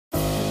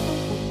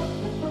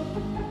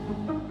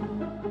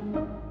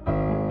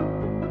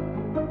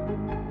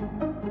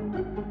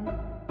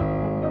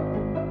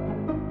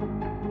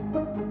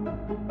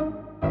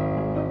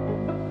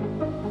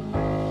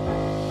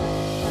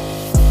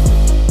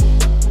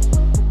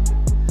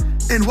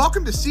And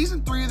welcome to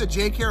Season 3 of the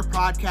JKR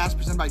podcast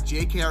presented by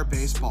JKR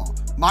Baseball.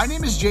 My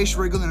name is Jay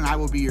Schriglin and I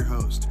will be your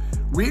host.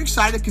 We're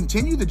excited to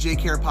continue the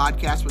JKR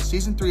podcast with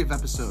Season 3 of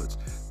episodes.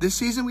 This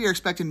season, we are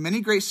expecting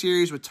many great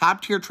series with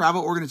top-tier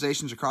travel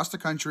organizations across the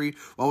country,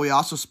 while we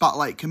also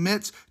spotlight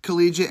commits,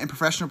 collegiate, and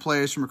professional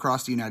players from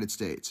across the United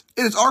States.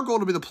 It is our goal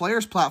to be the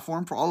players'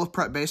 platform for all of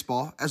prep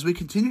baseball. As we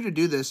continue to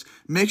do this,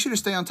 make sure to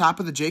stay on top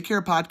of the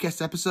JKR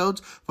podcast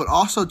episodes, but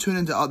also tune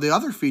into the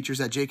other features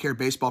that JKR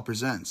Baseball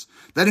presents.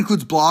 That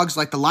includes blogs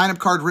like the lineup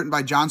card written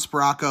by John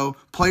Spiracco,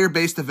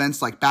 player-based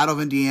events like Battle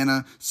of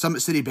Indiana,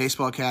 Summit City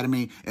Baseball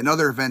Academy, and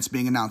other events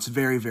being announced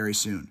very, very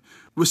soon.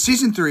 With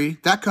Season 3,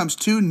 that comes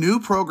 2 new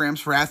programs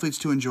for athletes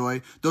to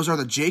enjoy. Those are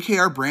the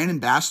JKR Brand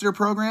Ambassador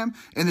Program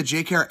and the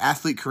JKR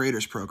Athlete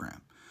Creators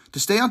Program. To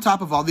stay on top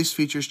of all these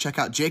features, check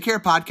out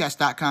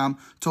jkrpodcast.com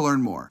to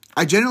learn more.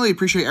 I genuinely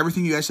appreciate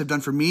everything you guys have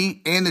done for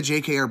me and the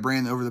JKR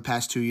brand over the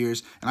past 2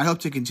 years, and I hope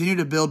to continue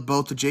to build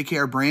both the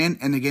JKR brand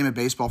and the game of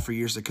baseball for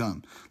years to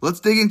come. Let's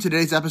dig into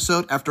today's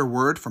episode after a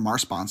word from our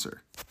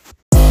sponsor.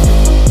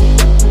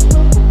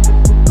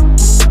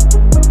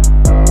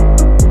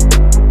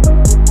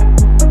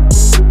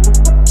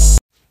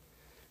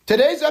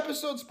 Today's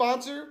episode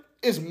sponsor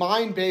is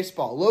Mind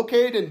Baseball,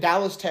 located in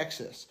Dallas,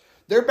 Texas.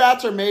 Their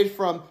bats are made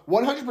from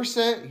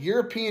 100%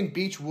 European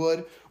beech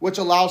wood, which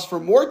allows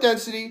for more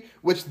density,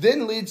 which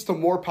then leads to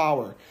more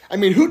power. I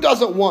mean, who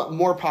doesn't want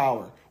more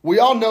power? We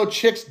all know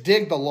chicks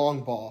dig the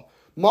long ball.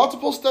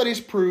 Multiple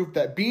studies prove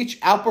that beech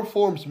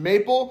outperforms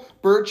maple,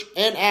 birch,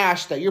 and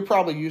ash that you're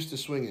probably used to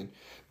swinging.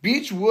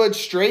 Beech wood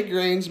straight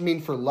grains mean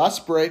for less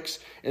breaks,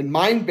 and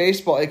Mind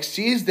Baseball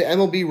exceeds the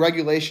MLB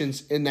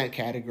regulations in that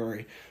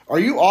category. Are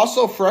you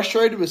also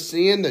frustrated with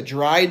seeing the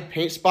dried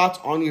paint spots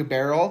on your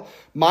barrel?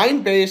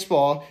 Mind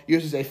Baseball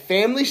uses a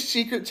family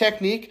secret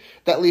technique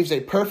that leaves a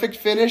perfect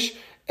finish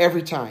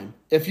every time.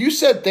 If you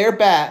set their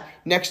bat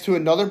next to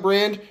another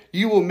brand,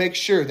 you will make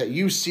sure that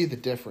you see the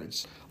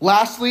difference.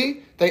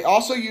 Lastly, they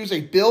also use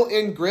a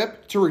built-in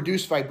grip to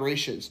reduce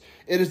vibrations.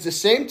 It is the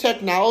same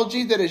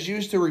technology that is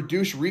used to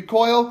reduce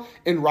recoil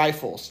in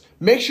rifles.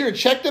 Make sure to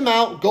check them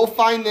out. Go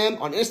find them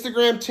on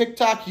Instagram,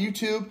 TikTok,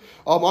 YouTube.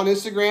 On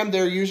Instagram,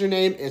 their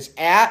username is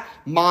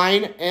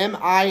 @mine,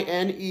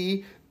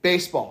 M-I-N-E,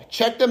 baseball.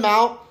 Check them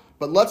out,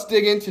 but let's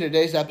dig into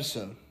today's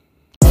episode.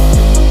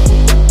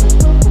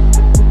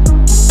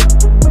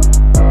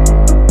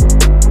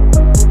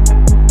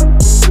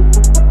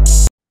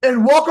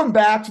 And welcome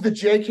back to the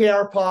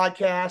JKR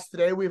podcast.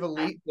 Today we have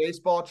elite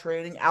baseball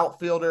training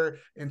outfielder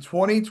in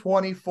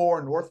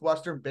 2024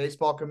 Northwestern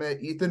baseball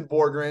commit Ethan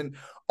Borggren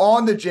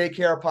on the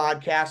JKR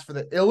podcast for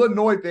the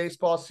Illinois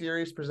baseball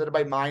series presented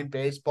by Mind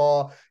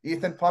Baseball.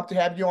 Ethan, pumped to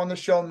have you on the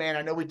show, man.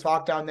 I know we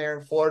talked down there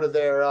in Florida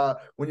there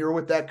when you were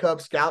with that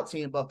Cub Scout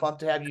team, but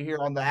pumped to have you here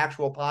on the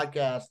actual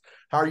podcast.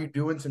 How are you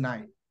doing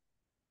tonight?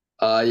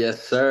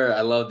 Yes, sir.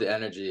 I love the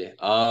energy.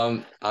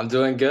 I'm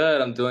doing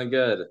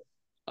good.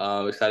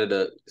 Excited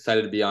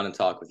to be on and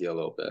talk with you a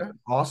little bit.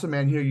 Awesome,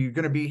 man. Here you're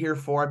going to be here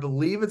for, I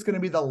believe it's going to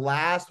be the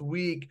last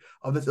week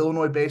of this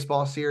Illinois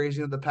baseball series.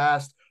 You know, the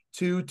past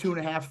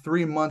 2.5,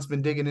 3 months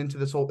been digging into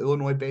this whole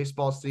Illinois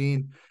baseball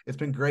scene. It's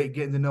been great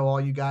getting to know all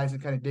you guys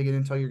and kind of digging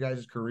into your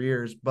guys'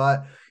 careers.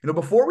 But, you know,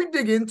 before we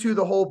dig into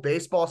the whole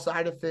baseball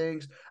side of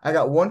things, I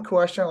got one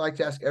question I'd like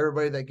to ask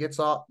everybody that gets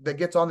on the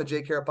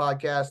JKR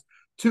podcast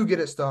to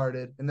get it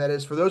started. And that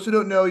is, for those who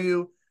don't know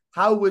you,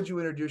 how would you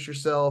introduce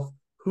yourself?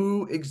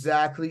 Who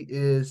exactly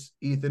is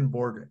Ethan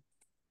Borggren?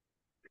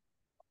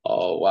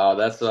 Oh, wow.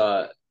 That's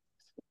a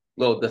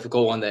little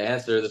difficult one to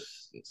answer.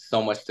 There's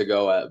so much to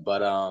go at,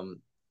 but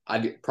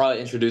I'd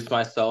probably introduce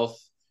myself.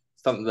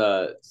 Something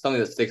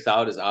that sticks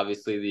out is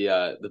obviously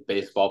the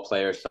baseball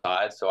player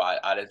side. So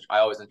I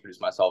always introduce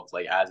myself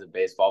like as a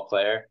baseball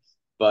player,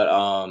 but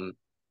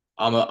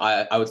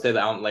I would say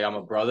that I'm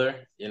a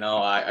brother. You know,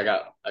 I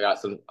got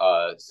some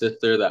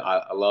sister that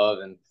I love,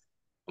 and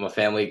I'm a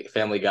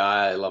family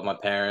guy. I love my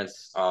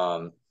parents.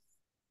 Love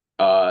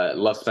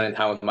spending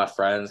time with my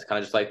friends. Kind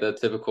of just like the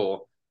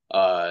typical.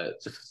 I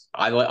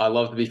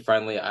love to be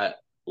friendly. I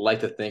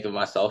like to think of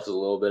myself as a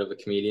little bit of a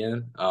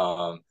comedian.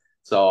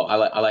 So I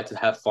like to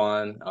have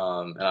fun.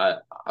 And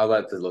I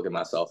like to look at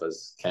myself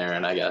as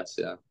Karen, I guess.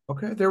 Yeah.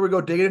 Okay, there we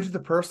go. Digging into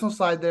the personal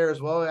side there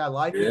as well. I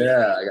like it.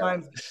 Yeah.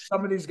 Sometimes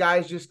some of these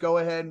guys just go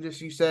ahead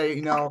and you say,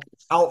 you know,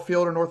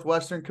 outfielder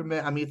Northwestern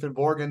commit. I'm Ethan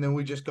Borggren. Then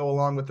we just go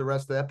along with the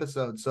rest of the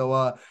episode.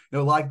 So,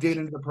 like digging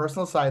into the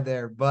personal side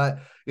there. But,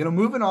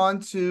 moving on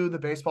to the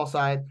baseball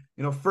side,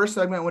 first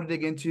segment I want to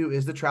dig into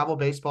is the travel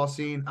baseball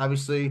scene.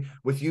 Obviously,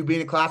 with you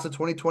being a class of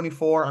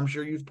 2024, I'm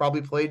sure you've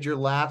probably played your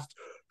last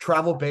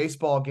travel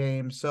baseball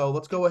game. So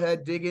let's go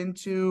ahead, dig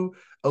into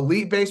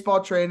elite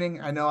baseball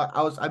training. I know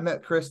I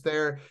met Chris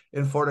there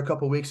in Florida a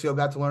couple of weeks ago,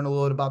 got to learn a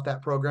little bit about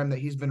that program that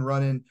he's been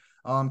running.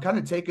 Kind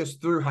of take us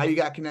through how you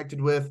got connected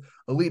with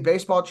elite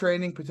baseball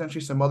training,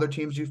 potentially some other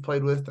teams you've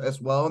played with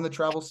as well in the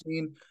travel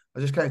scene.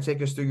 Just kind of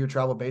take us through your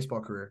travel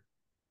baseball career.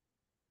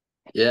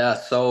 Yeah,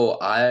 so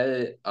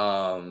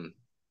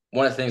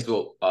one of the things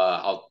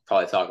I'll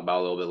probably talk about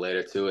a little bit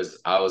later too is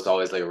I was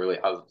always I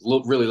was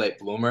a really late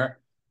bloomer.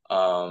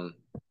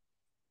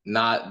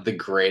 Not the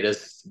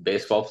greatest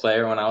baseball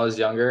player when I was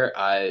younger.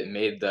 I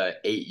made the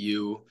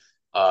 8U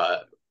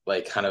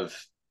like kind of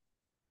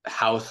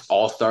house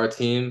all-star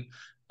team,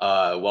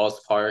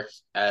 Wells Park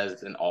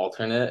as an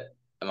alternate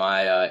in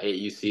my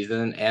 8U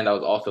season, and I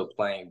was also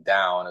playing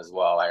down as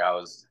well. Like I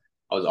was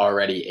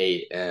already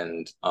eight,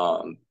 and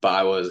but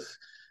I was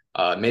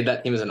made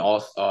that team as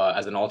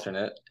as an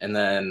alternate, and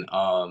then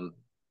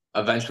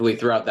eventually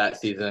throughout that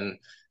season,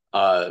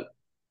 uh,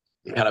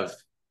 kind of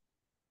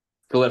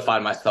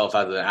solidified myself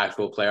as an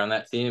actual player on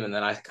that team, and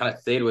then I kind of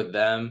stayed with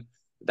them,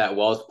 that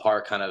Wells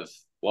Park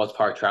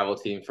travel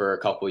team for a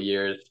couple of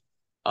years.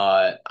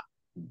 Uh,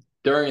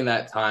 During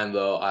that time,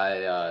 though,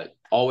 I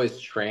always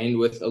trained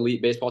with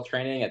elite baseball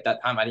training. At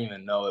that time, I didn't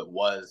even know it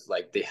was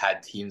like they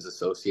had teams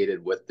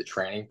associated with the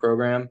training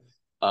program.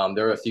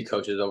 There were a few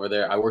coaches over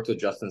there. I worked with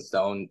Justin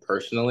Stone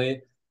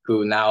personally,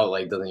 who now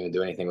like doesn't even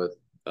do anything with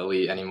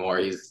elite anymore.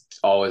 He's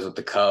always with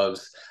the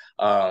Cubs.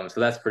 So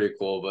that's pretty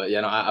cool. But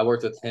yeah, no, I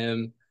worked with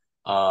him,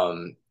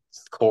 um,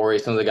 Corey,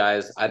 some of the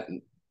guys.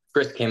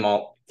 Chris came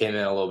in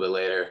a little bit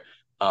later.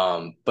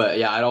 But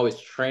yeah, I'd always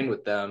trained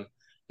with them.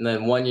 And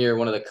then one year,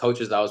 one of the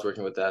coaches I was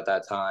working with at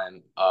that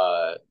time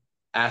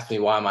asked me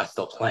why am I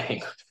still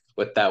playing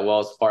with that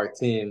Wells Park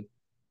team,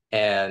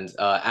 and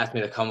asked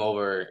me to come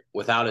over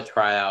without a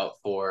tryout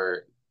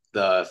for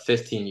the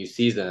 15U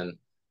season.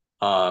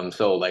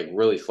 So like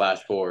really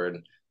flash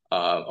forward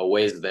a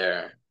ways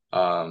there.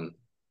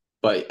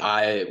 But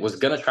I was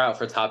gonna try out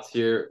for top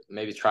tier,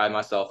 maybe try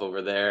myself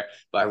over there.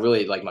 But I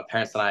really like my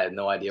parents and I had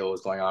no idea what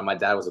was going on. My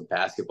dad was a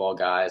basketball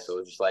guy, so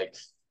it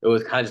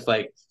was kind of just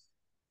like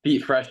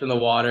feet fresh in the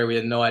water. We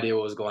had no idea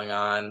what was going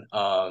on.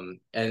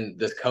 And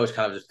this coach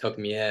kind of just took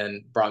me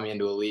in, brought me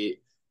into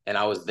elite, and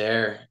I was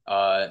there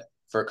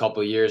for a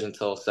couple of years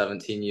until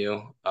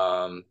 17U,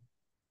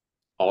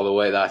 all the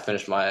way that I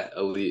finished my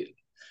elite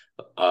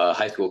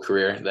high school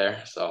career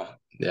there. So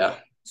yeah.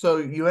 So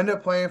you end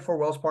up playing for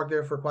Wells Park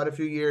there for quite a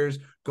few years,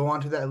 go on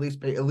to that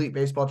elite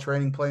baseball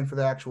training, playing for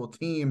the actual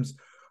teams.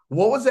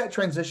 What was that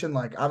transition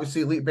like?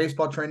 Obviously, elite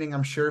baseball training,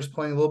 I'm sure, is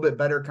playing a little bit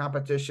better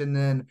competition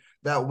than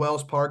that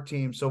Wells Park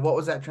team. So what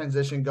was that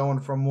transition going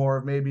from more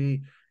of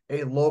maybe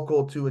a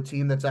local to a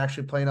team that's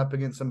actually playing up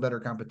against some better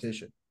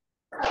competition?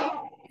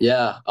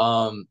 Yeah.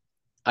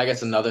 I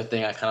guess another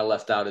thing I kind of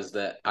left out is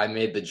that I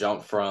made the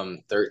jump from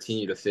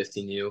 13U to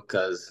 15U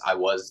because I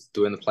was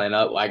doing the plan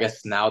up. I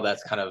guess now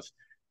that's kind of,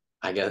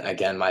 I guess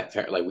again, my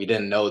parent, like we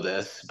didn't know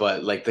this,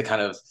 but like the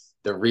kind of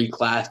the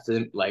reclass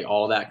and like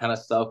all that kind of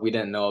stuff, we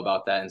didn't know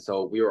about that, and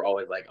so we were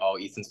always like, oh,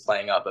 Ethan's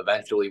playing up.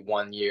 Eventually,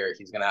 one year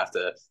he's gonna have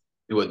to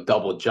do a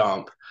double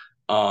jump.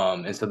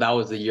 And so that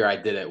was the year I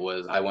did it.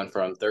 Was I went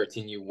from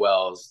 13U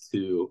Wells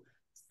to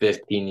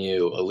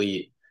 15U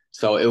Elite.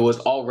 So it was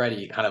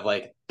already kind of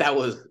like that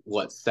was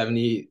what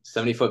 70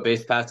 foot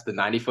base pass to the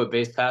 90 foot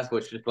base pass,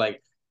 which is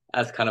like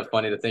that's kind of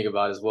funny to think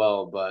about as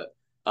well. But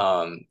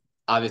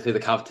obviously the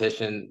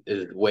competition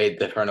is way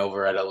different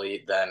over at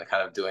Elite than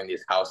kind of doing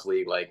these house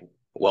league like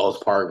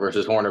Wells Park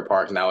versus Horner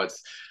Park. Now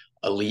it's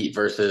Elite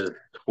versus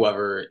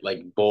whoever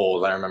like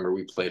bowls. I remember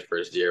we played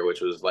first year,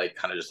 which was like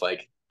kind of just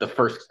like the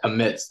first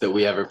commits that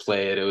we ever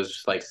played. It was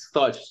just like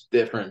such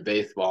different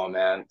baseball,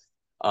 man.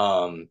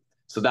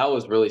 So that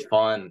was really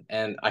fun,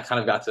 and I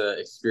kind of got to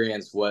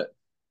experience what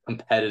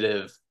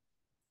competitive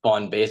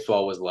fun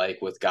baseball was like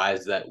with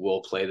guys that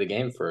will play the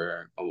game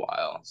for a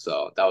while.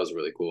 So that was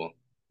really cool.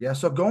 Yeah,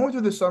 so going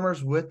through the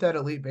summers with that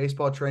elite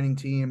baseball training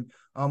team,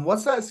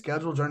 what's that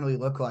schedule generally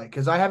look like?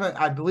 Because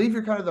I believe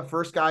you're kind of the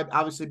first guy,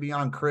 obviously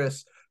beyond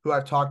Chris, who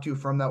I've talked to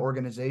from that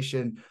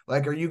organization.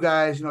 Like, are you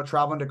guys,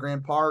 traveling to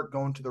Grand Park,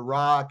 going to the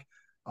Rock?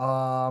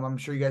 I'm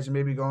sure you guys are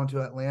maybe going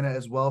to Atlanta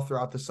as well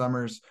throughout the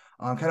summers.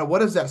 Kind of what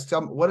does that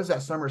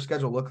summer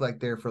schedule look like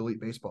there for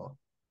elite baseball?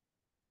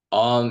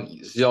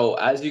 So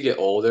as you get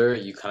older,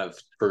 you kind of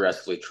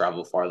progressively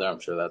travel farther. I'm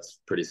sure that's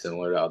pretty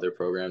similar to other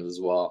programs as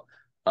well.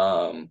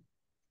 Um,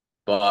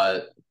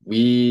 but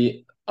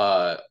we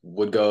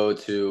would go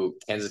to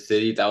Kansas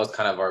City. That was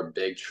kind of our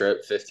big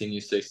trip, 15U,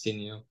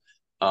 16U.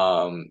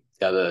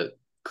 Yeah, the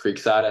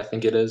Creekside, I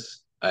think it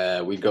is.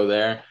 We'd go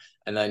there.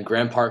 And then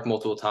Grand Park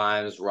multiple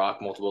times,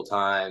 Rock multiple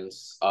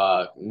times,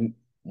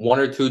 one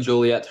or two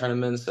Joliet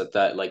tournaments at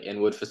that like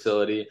Inwood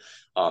facility.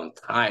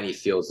 Tiny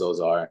fields those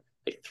are,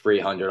 like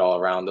 300 all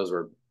around. Those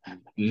were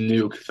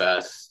nuke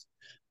fest.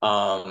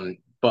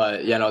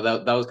 But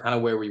that was kind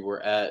of where we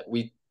were at.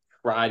 We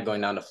tried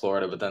going down to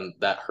Florida, but then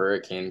that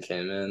hurricane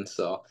came in,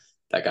 so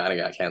that kind of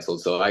got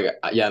canceled. So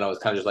yeah, no, it's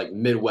kind of just like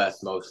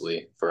Midwest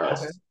mostly for Okay.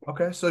 us.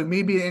 Okay. So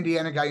me being an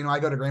Indiana guy, I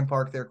go to Grand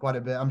Park there quite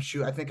a bit.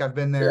 I think I've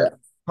been Yeah. there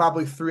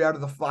probably 3 out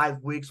of the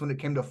 5 weeks when it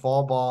came to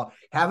fall ball.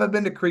 Haven't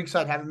been to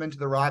Creekside, haven't been to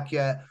the Rock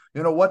yet.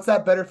 What's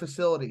that better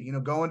facility?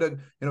 Going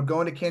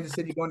to Kansas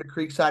City, going to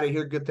Creekside. I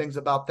hear good things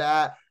about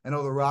that. I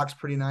know the Rock's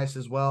pretty nice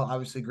as well.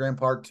 Obviously, Grand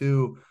Park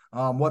too.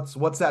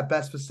 What's that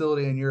best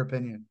facility in your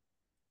opinion?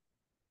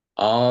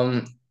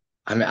 Um,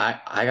 I mean,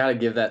 I gotta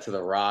give that to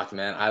The Rock,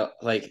 man. I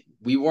like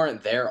we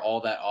weren't there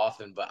all that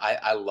often, but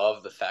I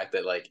love the fact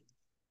that like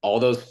all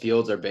those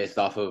fields are based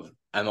off of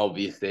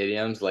MLB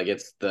stadiums. Like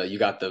it's you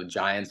got the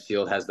Giants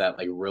field has that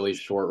like really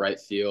short right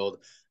field.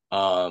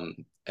 Um,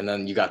 and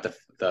then you got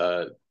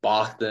the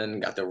Boston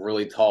got the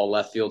really tall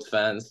left field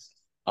fence.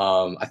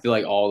 I feel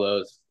like all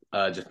those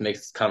just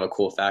makes kind of a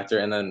cool factor.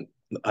 And then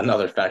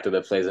another factor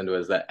that plays into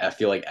it is that I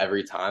feel like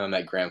every time I'm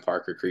at Grand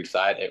Park or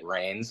Creekside, it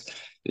rains.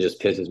 It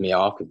just pisses me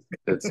off.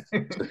 It's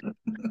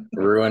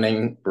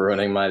ruining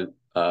my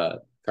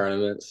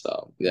tournament.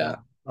 So Yeah.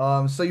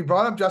 yeah. So you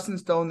brought up Justin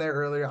Stone there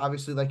earlier.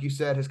 Obviously, like you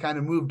said, has kind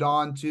of moved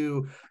on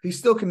to he's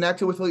still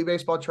connected with elite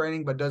baseball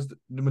training, but does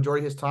the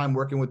majority of his time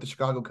working with the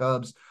Chicago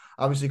Cubs.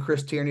 Obviously,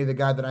 Chris Tierney, the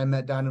guy that I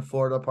met down in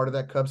Florida, part of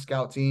that Cub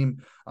Scout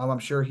team. I'm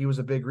sure he was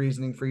a big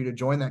reasoning for you to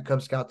join that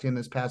Cub Scout team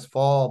this past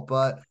fall.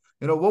 But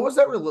what was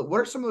that? What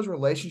are some of those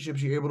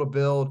relationships you're able to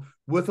build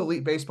with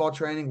elite baseball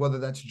training? Whether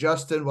that's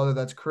Justin, whether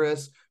that's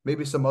Chris,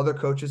 maybe some other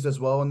coaches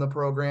as well in the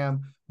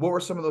program. What were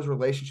some of those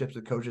relationships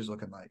with coaches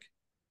looking like?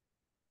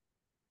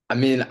 I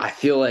mean, I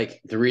feel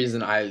like the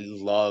reason I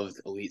loved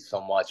Elite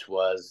so much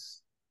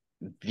was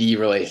the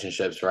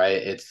relationships, right?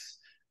 It's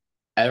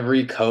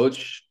every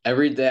coach,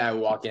 every day I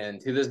walk in,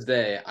 to this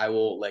day, I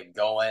will like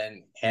go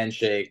in,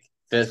 handshake,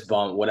 fist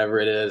bump, whatever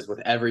it is, with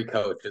every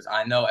coach because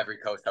I know every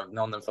coach. I've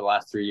known them for the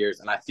last 3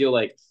 years, and I feel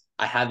like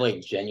I had like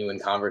genuine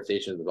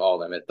conversations with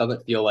all of them. It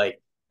doesn't feel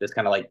like this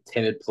kind of like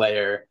timid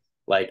player,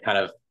 like kind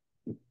of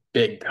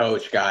big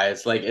coach guy.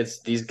 It's like it's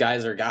these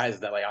guys are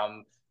guys that like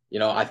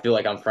I feel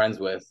like I'm friends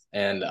with,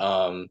 and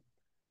uh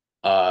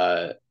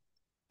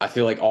I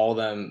feel like all of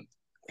them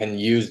can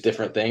use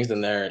different things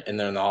in their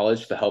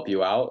knowledge to help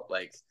you out.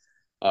 Like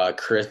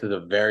Chris is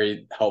a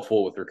very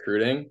helpful with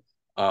recruiting.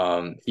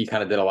 He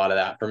kind of did a lot of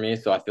that for me.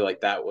 So I feel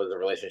like that was a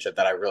relationship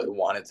that I really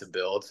wanted to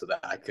build so that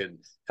I could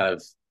kind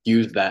of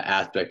use that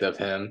aspect of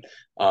him.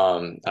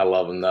 I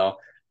love him though.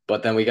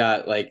 But then we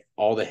got like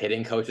all the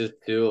hitting coaches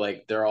too.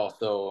 Like they're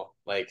also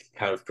like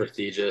kind of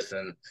prestigious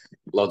and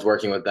loved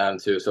working with them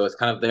too. So it's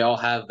kind of they all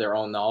have their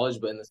own knowledge,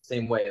 but in the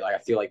same way, like I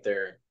feel like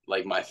they're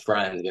like my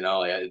friends,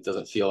 like it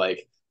doesn't feel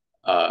like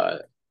uh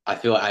I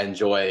feel like I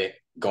enjoy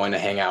going to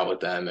hang out with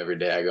them every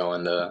day. I go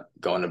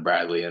into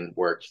Bradley and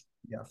work.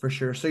 Yeah, for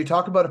sure. So you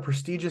talk about a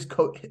prestigious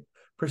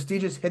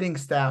hitting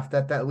staff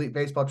that elite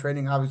baseball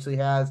training obviously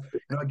has.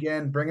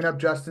 Again, bringing up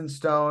Justin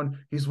Stone,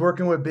 he's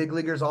working with big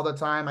leaguers all the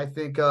time. I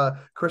think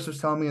Chris was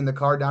telling me in the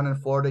car down in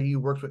Florida, he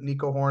works with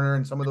Nico Horner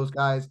and some of those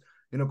guys,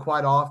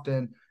 quite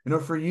often.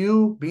 For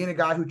you being a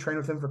guy who trained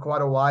with him for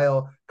quite a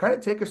while, kind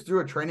of take us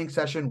through a training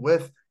session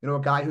with, a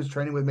guy who's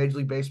training with Major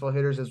League Baseball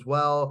hitters as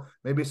well.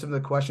 Maybe some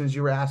of the questions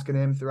you were asking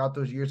him throughout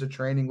those years of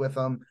training with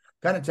him.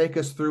 Kind of take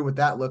us through what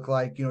that looked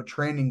like,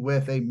 training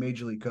with a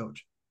major league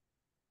coach.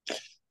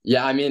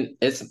 Yeah, I mean,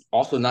 it's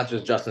also not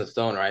just Justin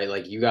Stone, right?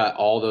 Like you got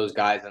all those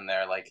guys in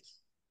there, like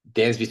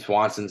Dansby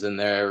Swanson's in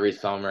there every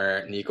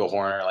summer, Nico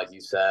Horner, like you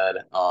said.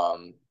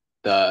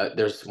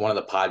 There's one of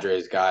the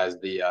Padres guys,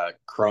 the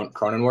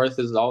Cronenworth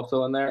is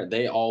also in there.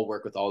 They all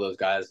work with all those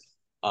guys.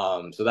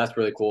 So that's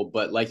really cool.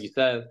 But like you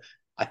said,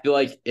 I feel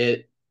like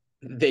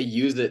they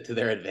use it to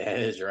their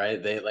advantage,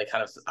 right? They like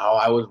kind of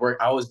I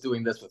was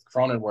doing this with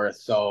Cronenworth,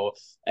 so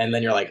and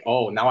then you're like,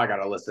 oh, now I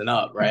gotta listen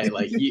up, right?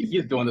 Like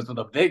he's doing this with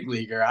a big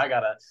leaguer. I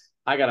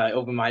gotta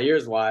open my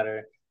ears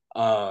wider.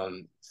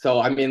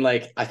 So I mean,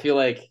 like I feel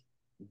like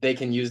they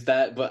can use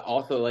that, but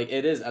also like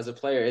it is as a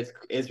player,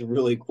 it's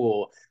really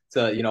cool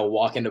to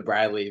walk into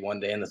Bradley one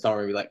day in the summer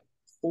and be like,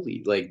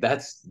 holy, like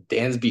that's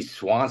Dansby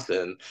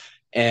Swanson,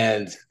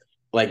 and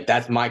like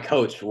that's my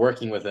coach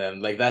working with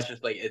him. Like that's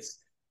just like it's.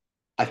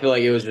 I feel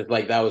like it was just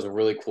like that was a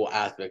really cool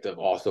aspect of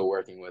also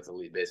working with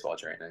elite baseball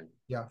training.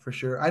 Yeah, for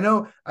sure. I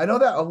know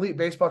that elite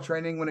baseball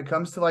training when it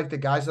comes to like the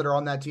guys that are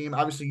on that team.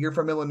 Obviously, you're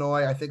from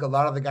Illinois. I think a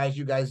lot of the guys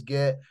you guys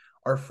get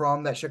are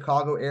from that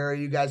Chicago area.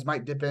 You guys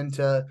might dip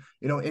into,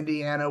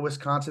 Indiana,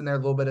 Wisconsin there a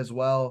little bit as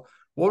well.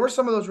 What were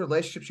some of those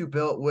relationships you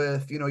built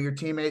with, your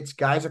teammates,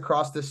 guys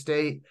across the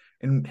state?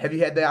 And have you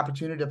had the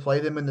opportunity to play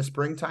them in the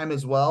springtime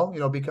as well?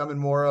 Becoming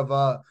more of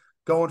a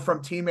going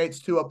from teammates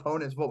to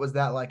opponents. What was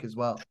that like as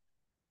well?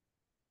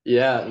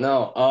 Yeah,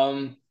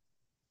 no.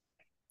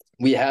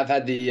 We have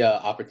had the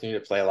opportunity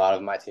to play a lot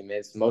of my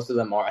teammates. Most of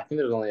them are. I think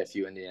there's only a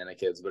few Indiana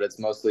kids, but it's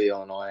mostly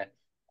Illinois.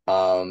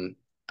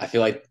 I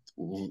feel like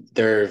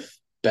there've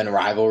been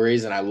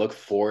rivalries, and I look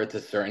forward to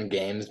certain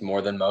games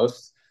more than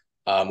most,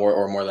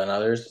 or more than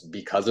others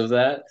because of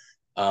that.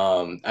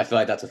 I feel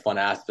like that's a fun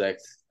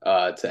aspect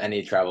to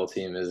any travel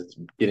team is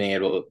getting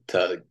able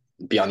to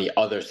be on the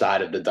other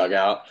side of the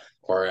dugout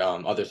or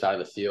other side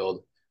of the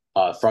field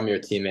from your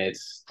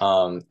teammates.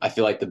 I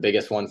feel like the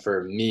biggest one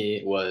for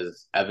me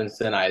was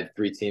Evanston. I had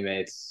three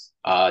teammates,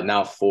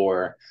 now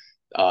four,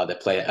 that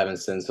play at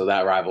Evanston. So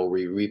that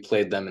rivalry, we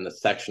played them in the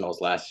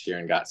sectionals last year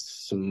and got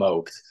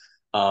smoked.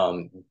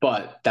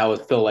 But that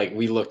was still like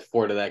we looked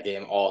forward to that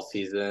game all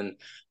season.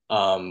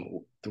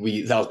 That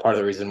was part of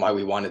the reason why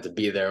we wanted to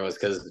be there was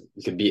because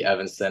we could beat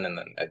Evanston, and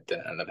then it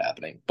didn't end up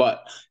happening.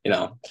 But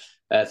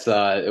that's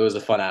it was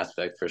a fun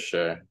aspect for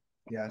sure.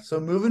 Yeah. So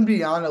moving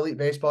beyond elite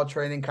baseball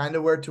training, kind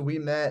of where to we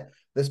met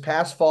this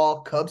past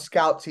fall, Cub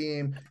Scout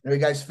team. You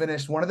guys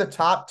finished one of the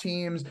top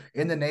teams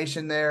in the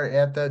nation there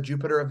at the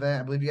Jupiter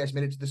event. I believe you guys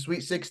made it to the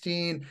Sweet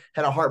 16,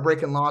 had a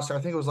heartbreaking loss. I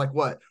think it was like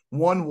what,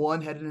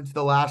 1-1 heading into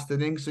the last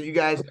inning. So you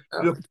guys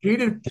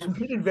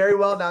competed very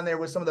well down there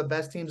with some of the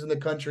best teams in the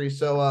country.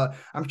 So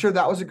I'm sure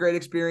that was a great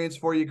experience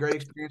for you, great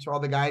experience for all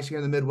the guys here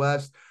in the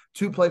Midwest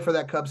to play for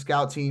that Cub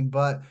Scout team.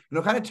 But,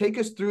 kind of take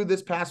us through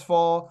this past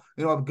fall,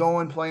 of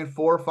going playing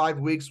 4 or 5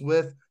 weeks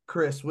with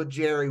Chris, with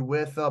Jerry,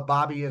 with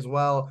Bobby as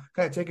well.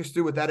 Kind of take us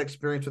through what that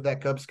experience with that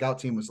Cub Scout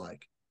team was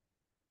like.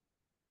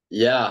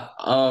 Yeah,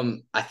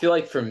 I feel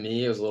like for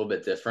me it was a little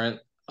bit different.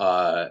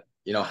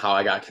 How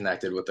I got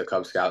connected with the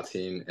Cub Scout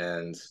team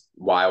and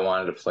why I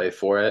wanted to play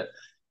for it.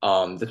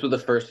 This was the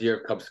first year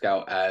of Cub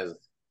Scout as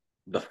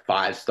the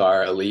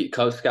 5-star elite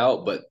Cub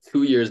Scout, but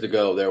 2 years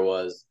ago there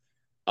was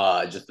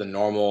just the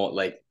normal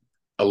like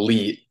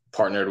elite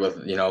partnered with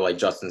like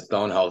Justin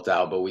Stone helped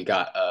out, but we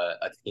got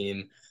a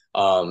team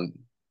um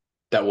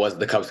that was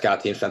the Cub Scout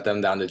team, sent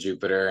them down to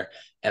Jupiter.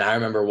 And I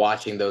remember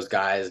watching those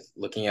guys,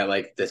 looking at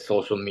like the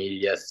social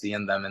media,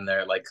 seeing them in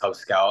their like Cub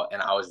Scout,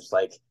 and I was just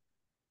like,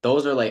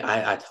 those are like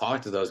I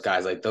talked to those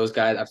guys, like those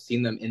guys I've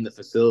seen them in the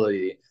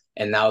facility,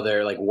 and now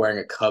they're like wearing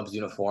a Cubs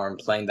uniform,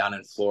 playing down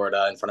in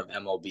Florida in front of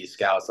MLB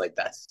scouts. Like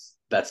that's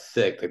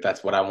sick. Like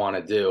that's what I want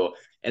to do.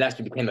 It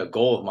actually became a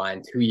goal of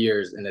mine 2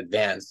 years in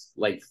advance,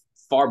 like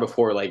far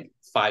before like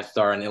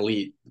 5-star and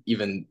elite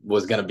even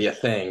was gonna be a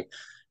thing.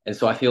 And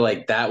so I feel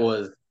like that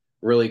was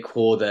really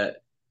cool that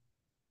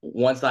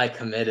once I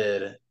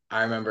committed,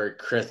 I remember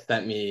Chris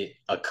sent me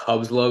a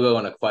Cubs logo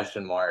and a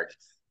question mark.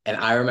 And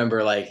I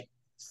remember like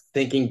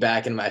thinking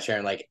back in my chair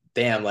and like,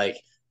 damn, like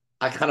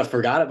I kind of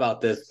forgot about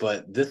this,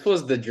 but this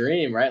was the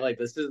dream, right? Like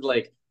this is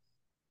like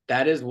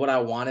that is what I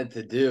wanted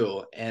to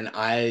do. And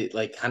I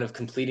like kind of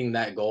completing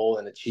that goal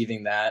and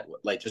achieving that,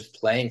 like just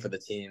playing for the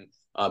team,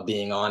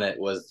 being on it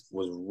was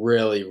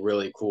really,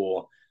 really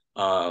cool.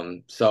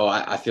 So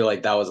I feel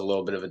like that was a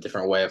little bit of a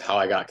different way of how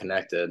I got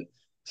connected. Yeah.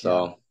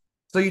 So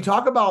So you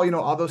talk about,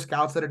 all those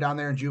scouts that are down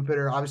there in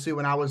Jupiter. Obviously,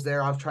 when I was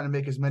there, I was trying to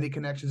make as many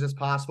connections as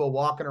possible,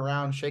 walking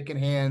around, shaking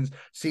hands,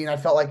 seeing, I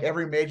felt like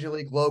every major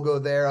league logo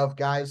there of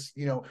guys,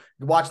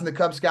 watching the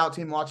Cub Scout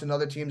team, watching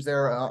other teams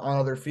there on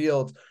other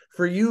fields.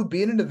 For you,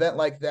 being an event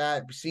like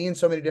that, seeing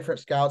so many different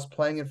scouts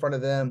playing in front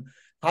of them,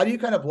 how do you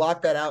kind of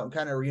block that out and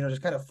kind of,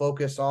 just kind of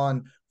focus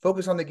on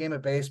the game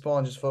of baseball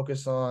and just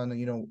focus on,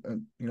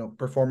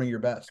 performing your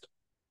best?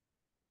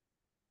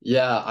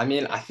 yeah, I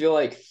mean, I feel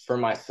like for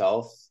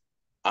myself,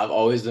 I've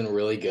always been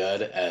really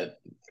good at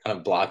kind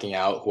of blocking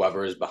out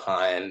whoever is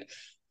behind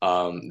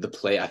the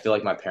plate. I feel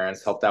like my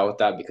parents helped out with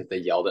that because they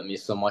yelled at me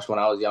so much when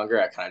I was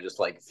younger. I kind of just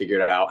like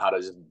figured out how to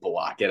just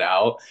block it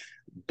out.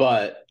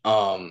 But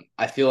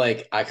I feel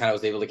like I kind of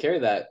was able to carry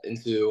that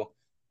into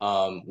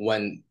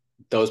when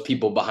those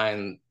people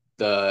behind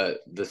the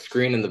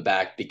screen in the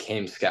back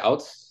became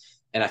scouts.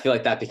 And I feel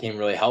like that became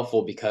really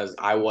helpful because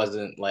I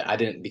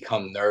didn't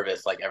become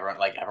nervous like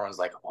everyone's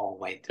like, oh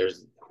wait,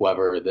 there's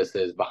whoever this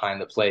is behind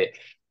the plate.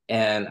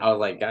 And I was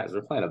like, guys,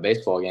 we're playing a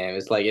baseball game.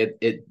 It's like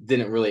it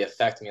didn't really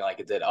affect me like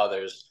it did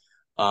others.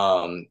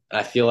 And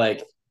I feel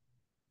like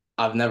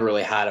I've never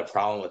really had a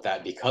problem with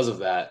that because of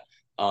that.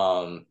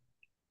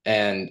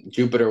 And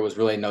Jupiter was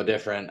really no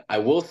different. I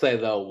will say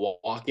though,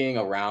 walking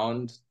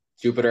around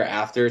Jupiter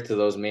after to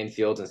those main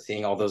fields and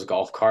seeing all those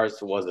golf carts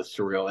was a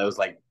surreal. It was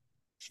like,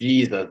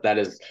 Jesus, that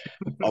is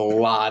a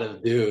lot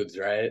of dudes,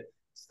 right?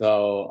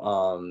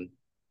 So,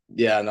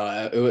 yeah,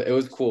 no, it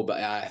was cool,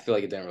 but I feel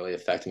like it didn't really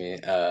affect me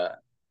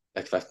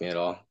at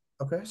all.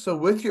 Okay, so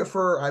with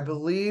I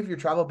believe your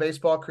travel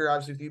baseball career,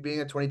 obviously with you being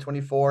at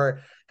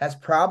 2024, has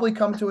probably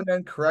come to an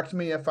end. Correct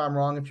me if I'm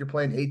wrong if you're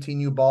playing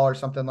 18U ball or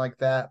something like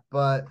that.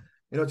 But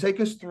take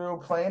us through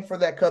playing for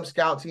that Cub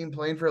Scout team,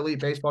 playing for elite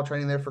baseball,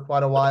 training there for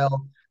quite a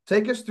while.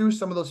 Take us through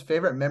some of those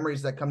favorite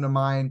memories that come to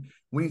mind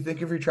when you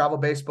think of your travel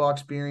baseball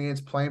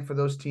experience, playing for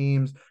those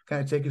teams.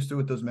 Kind of take us through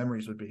what those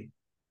memories would be.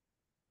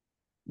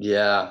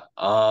 Yeah,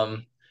 I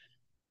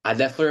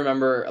definitely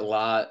remember a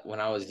lot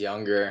when I was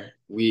younger.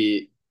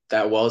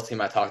 That Wells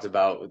team I talked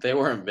about, they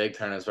weren't big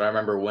tournaments, but I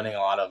remember winning a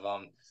lot of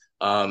them.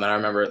 And I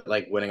remember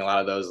like winning a lot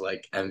of those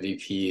like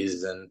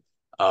MVPs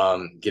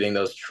and getting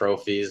those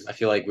trophies. I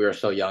feel like we were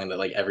so young that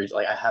like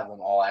I have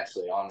them all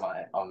actually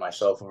on my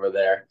shelf over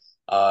there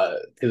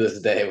to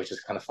this day, which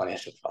is kind of funny. I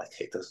should probably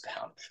take those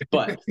down.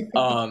 But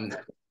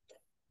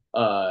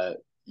uh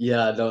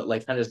yeah,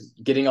 like kind of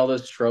just getting all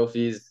those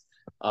trophies,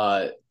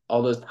 uh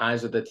all those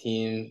times with the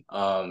team,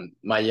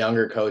 my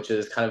younger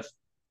coaches kind of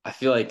I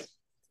feel like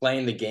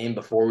playing the game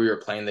before we were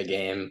playing the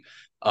game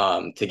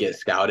to get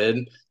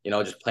scouted,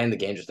 just playing the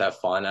game just to have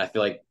fun. I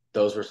feel like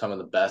those were some of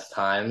the best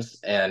times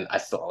and I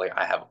still like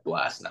I have a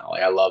blast now.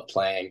 Like I love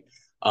playing.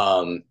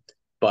 Um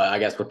but I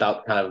guess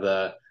without kind of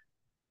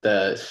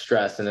the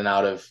stress in and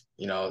out of,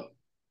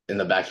 in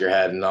the back of your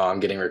head, no, I'm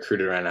getting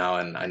recruited right now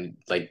and I'm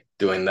like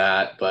doing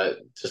that, but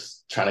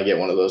just trying to get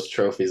one of those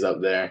trophies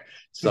up there.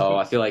 So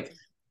I feel like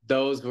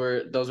those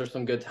are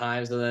some good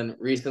times. And then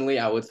recently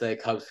I would say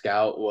Cub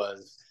Scout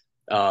was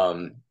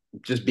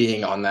just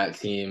being on that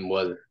team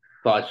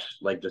such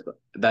like just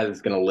that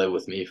is gonna live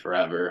with me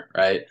forever,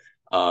 right?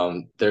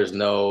 Um, there's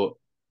no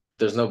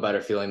there's no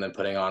better feeling than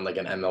putting on like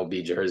an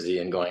MLB jersey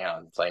and going out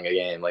and playing a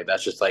game. Like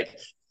that's just like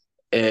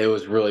it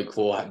was really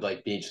cool,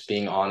 like just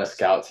being on a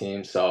scout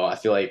team. So I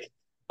feel like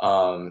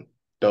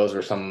those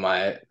were some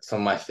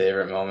of my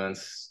favorite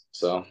moments.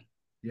 So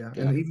Yeah,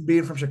 and yeah, even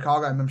being from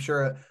Chicago, I'm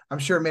sure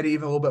it made it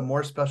even a little bit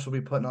more special to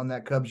be putting on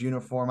that Cubs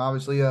uniform.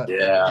 Obviously, a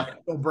yeah,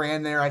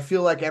 brand there. I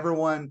feel like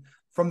everyone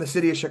from the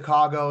city of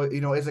Chicago,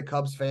 is a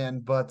Cubs fan,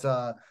 but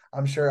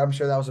I'm sure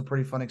that was a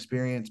pretty fun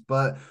experience.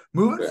 But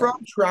moving from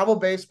sure. travel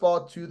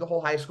baseball to the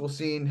whole high school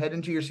scene,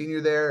 heading to your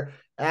senior there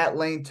at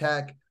Lane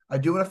Tech. I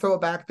do want to throw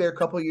it back there a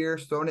couple of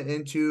years, throwing it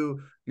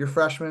into your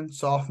freshman,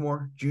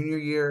 sophomore, junior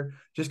year.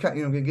 Just kind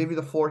of, gonna give you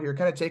the floor here.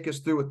 Kind of take us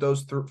through what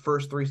those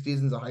first 3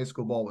 seasons of high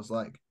school ball was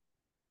like.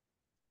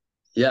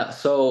 Yeah,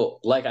 so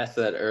like I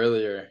said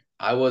earlier,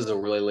 I was a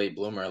really late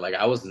bloomer. Like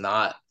I was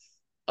not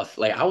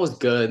like I was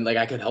good, like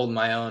I could hold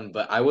my own,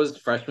 but I was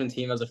freshman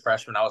team as a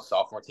freshman, I was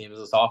sophomore team as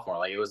a sophomore.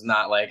 Like it was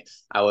not like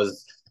I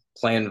was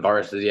playing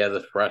varsity as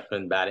a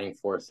freshman batting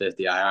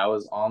 450. I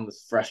was on the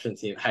freshman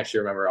team. I actually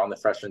remember on the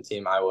freshman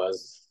team I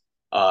was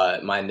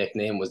my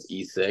nickname was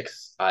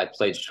E6. I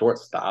played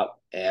shortstop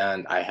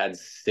and I had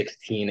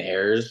 16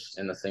 errors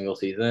in a single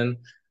season.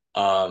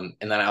 And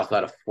then I also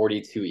had a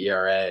 42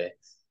 ERA,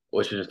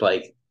 which is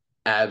like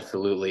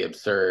absolutely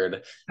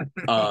absurd.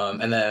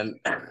 And then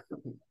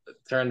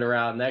turned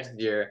around next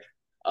year,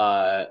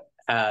 uh,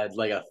 had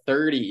like a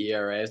 30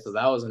 ERA, so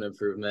that was an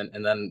improvement.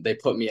 And then they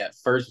put me at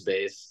first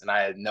base, and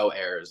I had no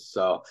errors,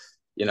 so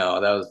that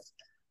was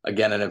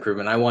again an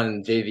improvement. I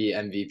won JV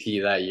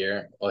MVP that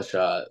year, which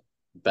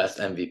best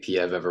MVP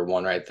I've ever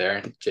won right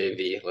there.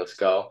 JV, let's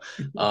go.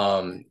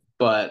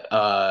 But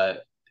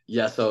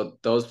yeah, so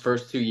those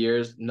first 2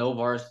 years, no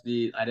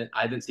varsity. I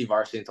didn't see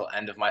varsity until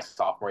end of my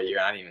sophomore year.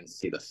 I didn't even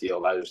see the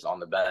field. I was just on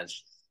the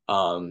bench.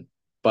 Um,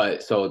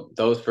 but so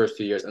those first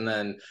 2 years, and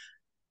then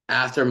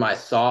after my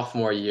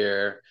sophomore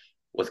year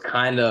was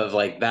kind of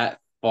like that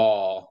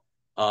fall.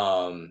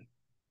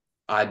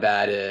 I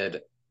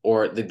batted,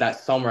 or that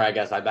summer, I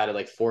guess I batted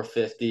like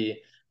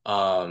 450.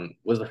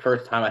 Was the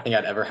first time I think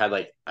I'd ever had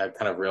like I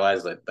kind of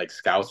realized that like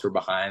scouts were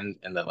behind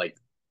and that like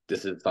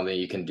this is something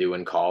you can do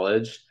in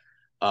college.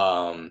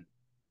 Um,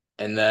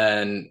 and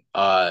then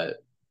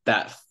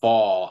that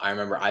fall, I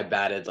remember I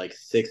batted like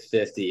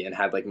 650 and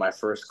had like my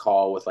first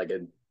call with like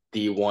a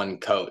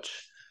D1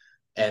 coach.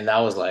 And that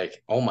was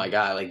like, oh my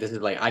God, like this is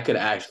like I could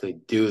actually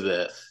do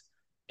this.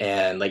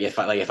 And like if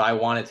I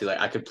wanted to, like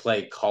I could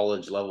play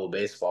college level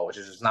baseball, which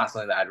is just not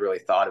something that I'd really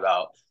thought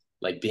about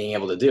like being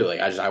able to do. Like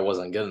I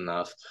wasn't good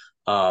enough.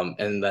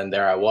 And then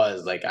there I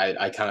was, like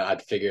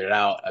I'd figured it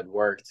out, I'd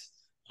worked.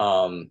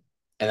 Um,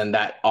 and then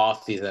that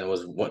off season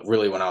was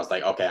really when I was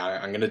like, okay,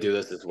 I'm gonna do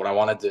this. This is what I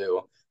want to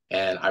do.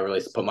 And I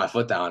really put my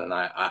foot down and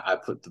I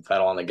put the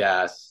pedal on the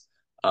gas,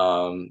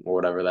 or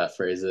whatever that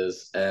phrase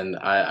is. And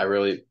I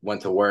really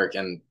went to work.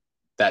 And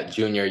that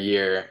junior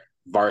year,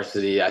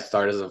 varsity, I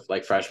started as a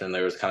like freshman.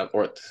 There was kind of,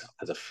 or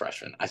as a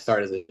freshman, I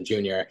started as a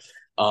junior.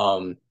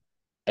 Um,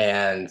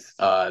 and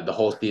the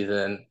whole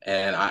season,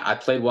 and I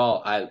played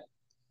well. I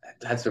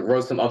had to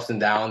rode some ups and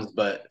downs,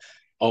 but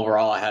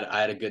overall, I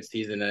had a good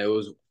season, and it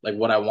was like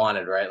what I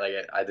wanted, right? Like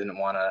I didn't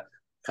want to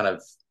kind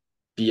of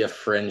be a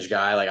fringe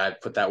guy. Like I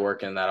put that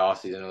work in that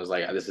off season. It was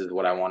like this is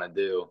what I want to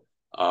do.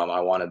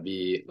 I want to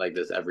be like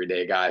this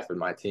everyday guy for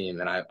my team,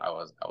 and I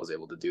was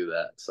able to do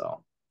that.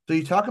 So So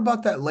you talk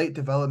about that late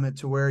development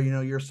to where,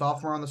 you're a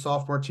sophomore on the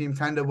sophomore team,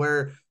 kind of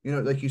where,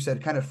 like you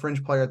said, kind of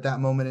fringe player at that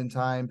moment in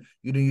time.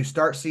 You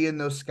start seeing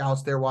those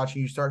scouts there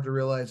watching, you start to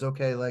realize,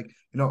 okay, like,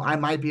 I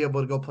might be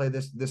able to go play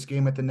this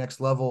game at the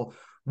next level.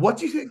 What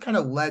do you think kind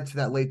of led to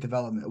that late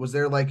development? Was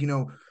there like,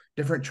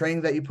 different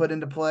training that you put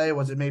into play?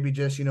 Was it maybe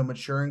just,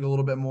 maturing a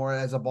little bit more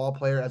as a ball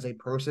player, as a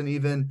person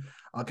even?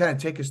 Kind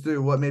of take us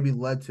through what maybe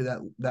led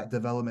to that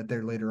development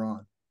there later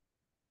on.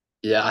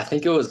 yeah, I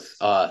think it was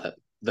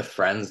the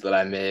friends that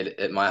I made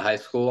at my high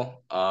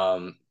school.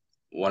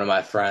 One of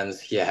my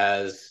friends, he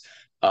has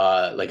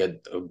like a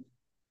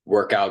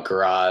workout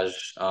garage.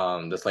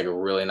 That's like a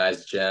really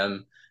nice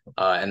gym.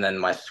 And then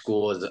my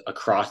school is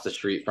across the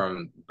street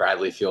from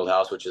Bradley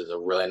Fieldhouse, which is a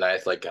really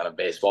nice like kind of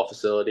baseball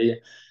facility.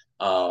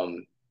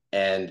 Um,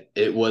 and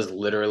it was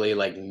literally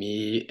like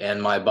me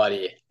and my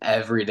buddy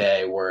every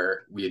day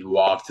where we'd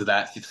walk to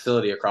that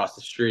facility across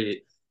the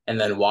street and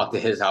then walk to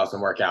his house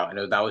and work out.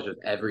 And that was just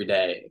every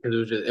day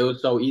because it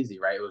was so easy,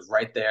 right? It was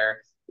right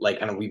there. Like,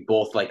 kind of, we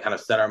both like kind of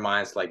set our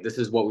minds like, this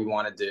is what we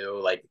want to do.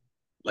 Like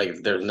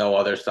there's no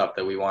other stuff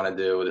that we want to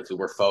do. This is,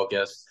 we're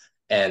focused,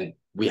 and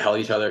we held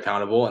each other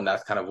accountable. And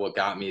that's kind of what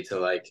got me to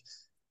like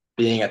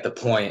being at the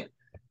point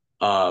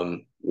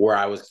where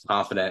I was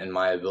confident in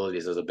my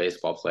abilities as a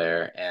baseball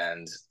player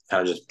and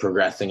kind of just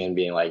progressing and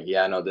being like,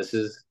 yeah, no, this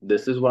is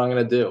what I'm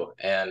gonna do.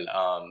 And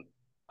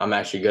I'm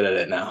actually good at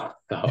it now.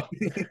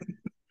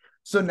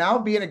 So So now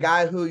being a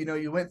guy who,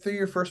 you went through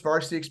your first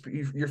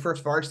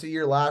varsity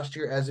year last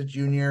year as a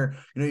junior,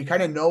 you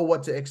kind of know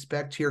what to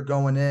expect here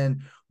going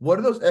in. What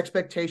are those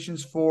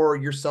expectations for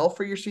yourself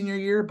for your senior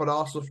year, but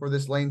also for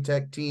this Lane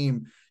Tech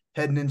team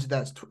heading into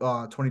that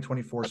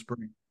 2024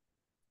 spring?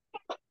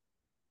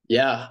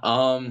 Yeah,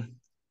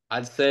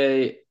 I'd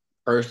say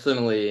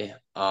personally,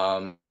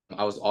 I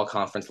was all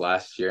conference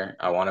last year.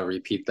 I want to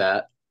repeat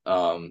that.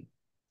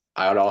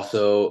 I would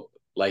also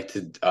like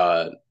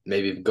to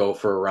maybe go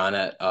for a run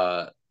at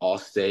all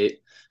state.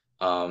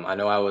 I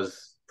know I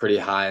was pretty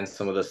high in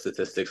some of the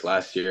statistics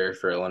last year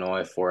for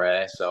Illinois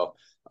 4A, so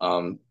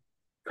um,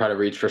 try to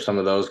reach for some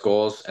of those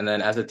goals. And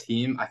then as a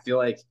team, I feel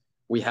like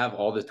we have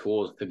all the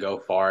tools to go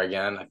far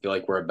again. I feel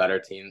like we're a better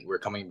team. We're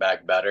coming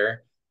back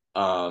better.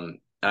 And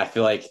I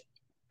feel like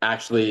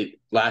actually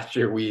last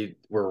year we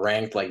were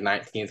ranked like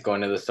 19th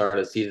going into the start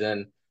of the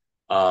season.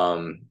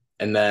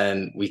 And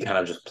then we kind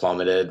of just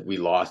plummeted. We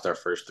lost our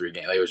first three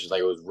games. Like, it was just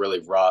like it was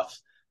really rough.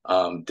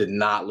 Did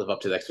not live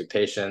up to the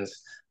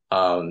expectations.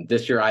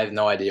 This year I have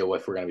no idea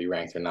if we're going to be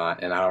ranked or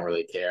not, and I don't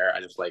really care.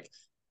 I just like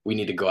we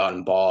need to go out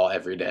and ball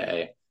every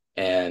day,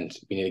 and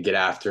we need to get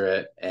after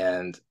it.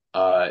 And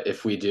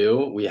if we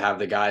do, we have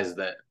the guys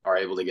that are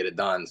able to get it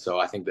done. So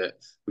I think that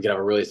we could have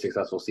a really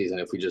successful season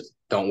if we just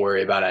don't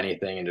worry about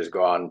anything and just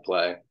go out and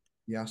play.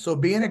 Yeah. So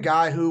being a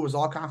guy who was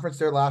all conference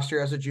there last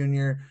year as a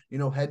junior,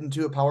 heading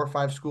to a Power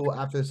Five school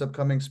after this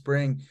upcoming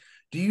spring,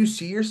 do you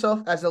see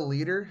yourself as a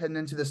leader heading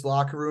into this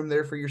locker room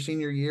there for your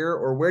senior year,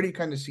 or where do you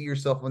kind of see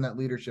yourself on that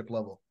leadership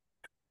level?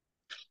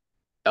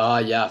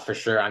 Yeah, for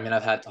sure. I mean,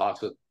 I've had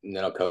talks with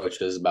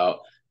coaches about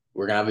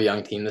we're gonna have a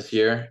young team this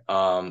year,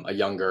 a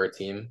younger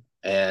team,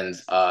 and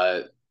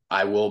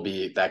I will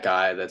be that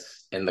guy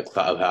that's in the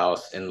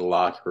clubhouse, in the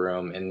locker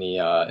room, in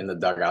the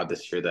dugout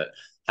this year that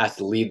has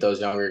to lead those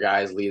younger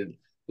guys, lead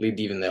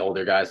even the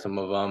older guys, some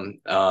of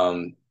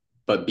them,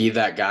 but be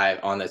that guy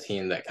on the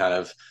team that kind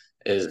of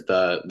is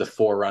the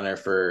forerunner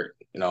for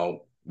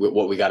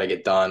what we got to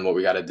get done, what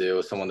we got to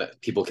do, someone that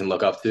people can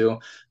look up to.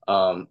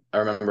 I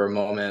remember a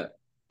moment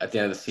at the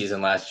end of the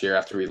season last year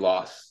after we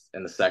lost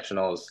in the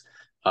sectionals.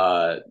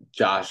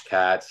 Josh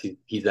Katz,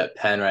 he's at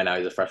Penn right now.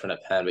 He's a freshman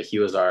at Penn, but he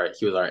was our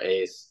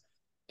ace,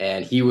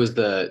 and he was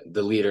the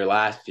leader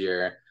last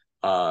year,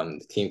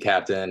 team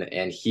captain.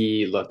 And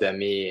he looked at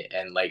me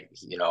and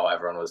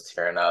everyone was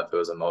tearing up. It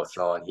was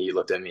emotional, and he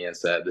looked at me and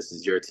said, "This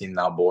is your team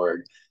now,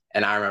 Borg."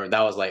 And I remember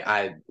that was like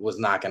I was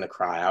not gonna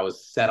cry. I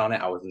was set on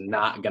it. I was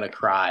not gonna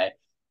cry,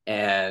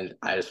 and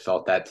I just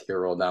felt that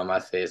tear roll down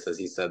my face as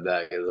he said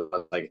that. It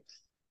was like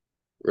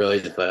really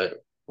just a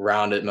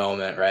rounded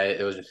moment, right?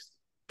 It was just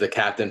the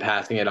captain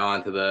passing it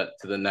on to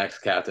the next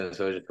captain.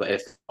 So it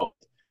was just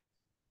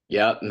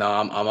yep, no,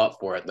 I'm up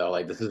for it though.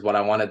 Like this is what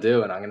I want to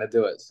do, and I'm gonna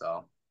do it.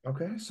 So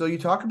Okay. So you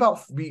talk about,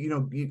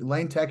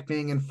 Lane Tech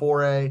being in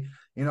 4A.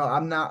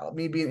 I'm not,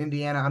 me being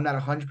Indiana, I'm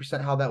not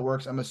 100% how that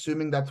works. I'm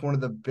assuming that's one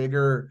of the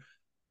bigger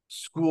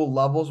school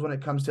levels when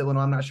it comes to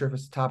Illinois. I'm not sure if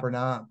it's the top or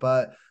not,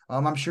 but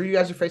I'm sure you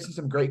guys are facing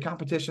some great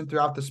competition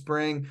throughout the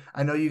spring.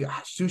 I know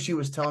Sushi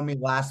was telling me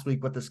last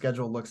week what the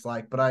schedule looks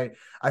like, but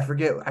I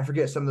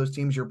forget some of those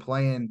teams you're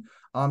playing.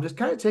 Just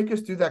kind of take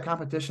us through that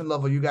competition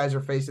level you guys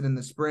are facing in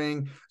the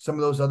spring. Some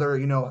of those other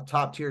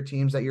top tier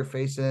teams that you're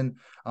facing.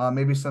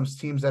 Maybe some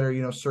teams that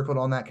are circled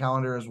on that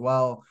calendar as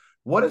well.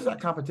 What does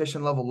that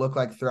competition level look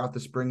like throughout the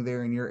spring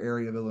there in your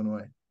area of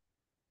Illinois?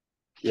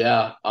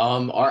 yeah,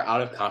 our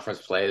out of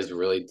conference play is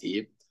really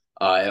deep.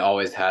 It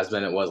always has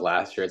been. It was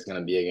last year. It's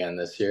gonna be again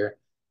this year.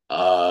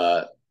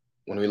 Uh,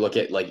 when we look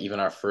at like even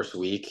our first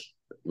week,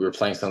 we were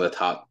playing some of the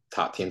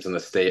top teams in the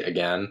state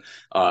again.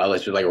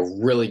 Like like a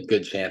really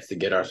good chance to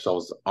get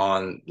ourselves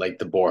on like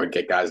the board,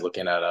 get guys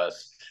looking at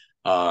us.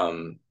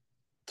 Um,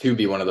 to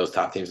be one of those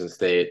top teams in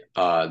state.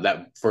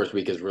 That first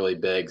week is really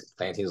big.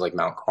 Playing teams like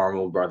Mount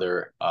Carmel,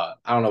 brother. I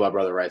don't know about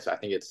Brother Rice. I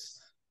think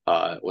it's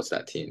what's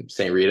that team?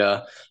 St.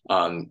 Rita.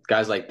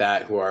 Guys like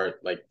that who are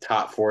like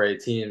top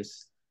 4A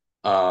teams,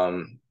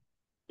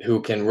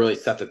 who can really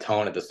set the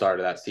tone at the start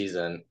of that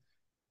season.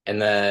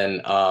 And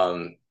then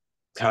kind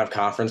of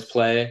conference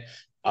play.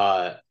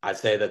 I'd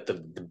say that the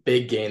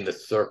big game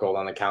that's circled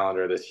on the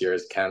calendar this year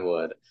is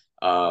Kenwood.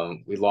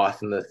 We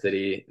lost in the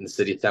city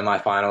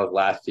semifinals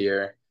last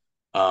year.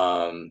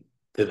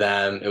 To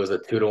them, it was a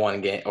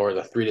 2-1 game or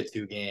the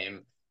 3-2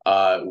 game.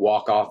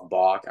 Walk off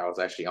balk. I was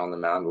actually on the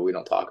mound, but we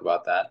don't talk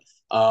about that.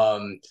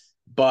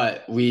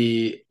 But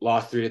we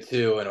lost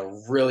 3-2 in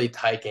a really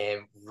tight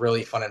game,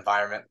 really fun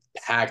environment,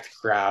 packed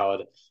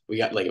crowd. We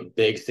got like a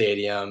big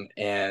stadium,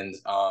 and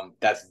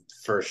that's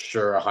for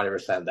sure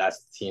 100%.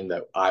 That's the team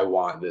that I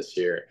want this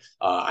year.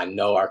 I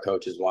know our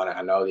coaches want it.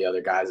 I know the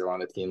other guys that were on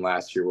the team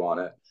last year want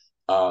it.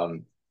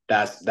 Um,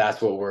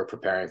 that's what we're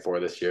preparing for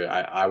this year.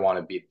 I want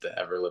to beat the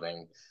ever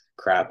living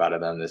crap out of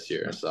them this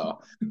year. So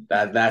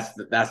that's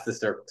the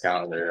circle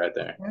calendar right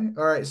there. Okay.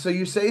 All right. So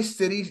you said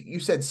city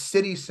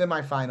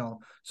semifinal.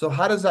 So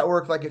how does that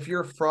work? Like if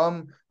you're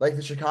from like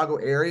the Chicago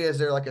area, is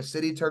there like a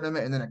city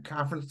tournament and then a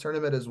conference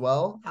tournament as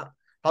well?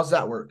 How's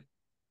that work?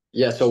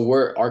 Yeah, so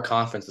our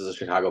conference is the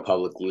Chicago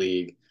Public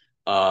League.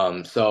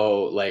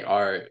 So like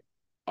our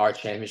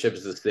championship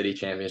is the city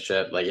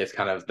championship. Like it's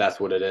kind of that's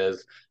what it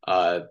is.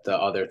 The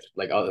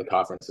other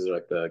conferences are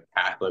like the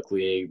Catholic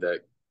League, the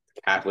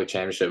Catholic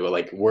Championship, but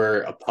like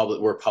we're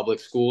public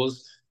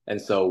schools,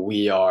 and so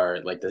we are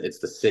like it's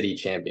the city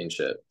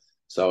championship.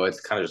 So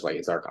it's kind of just like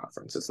it's our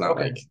conference. It's not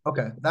Okay. like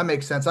Okay. That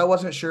makes sense. I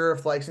wasn't sure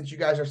if like since you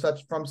guys are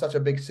such a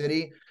big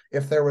city,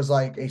 if there was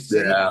like a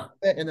city yeah.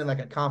 and then like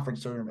a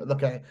conference tournament.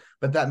 Okay.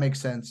 But that makes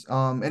sense.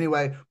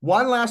 Anyway,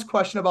 one last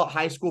question about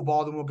high school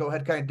ball, then we'll go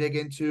ahead and kind of dig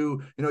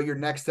into, your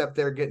next step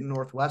there getting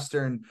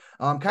Northwestern.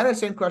 Kind of the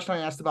same question I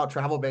asked about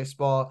travel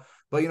baseball.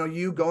 But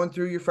you going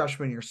through your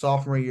freshman year,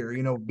 sophomore year,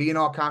 being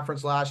all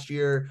conference last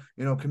year,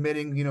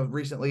 committing,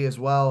 recently as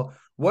well.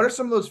 What are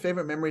some of those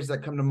favorite memories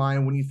that come to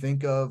mind when you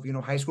think of,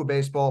 high school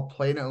baseball,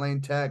 playing at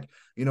Lane Tech,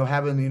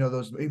 having,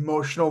 those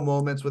emotional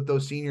moments with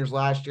those seniors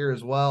last year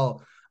as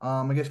well.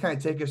 I guess kind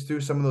of take us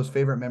through some of those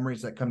favorite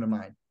memories that come to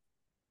mind.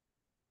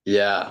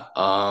 Yeah.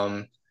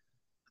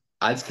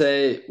 I'd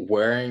say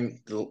wearing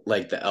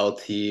like the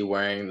LT,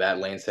 wearing that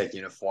Lane Tech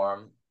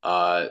uniform,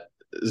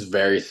 is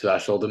very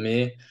special to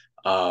me.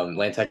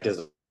 Lane Tech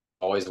is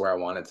always where I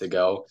wanted to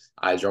go.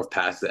 I drove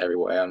past it every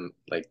way. I'm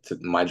like to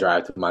my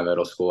drive to my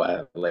middle school.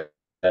 I like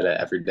at it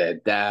every day.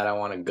 Dad, I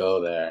want to go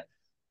there.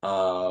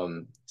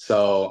 I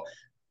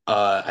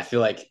feel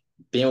like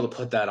being able to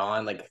put that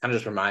on, like, kind of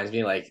just reminds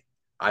me, like,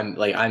 I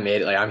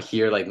made it. Like, I'm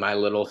here. Like, my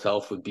little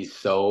self would be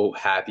so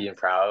happy and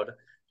proud.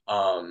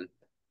 Um,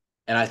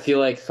 and I feel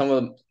like some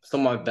of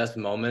my best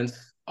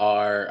moments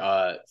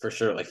are for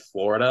sure like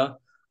Florida.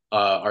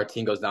 Our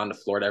team goes down to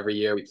Florida every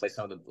year. We play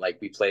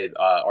we played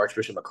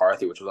Archbishop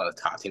McCarthy, which was one of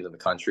the top teams in the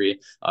country.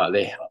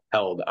 They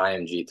held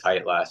IMG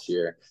tight last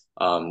year.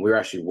 We were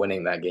actually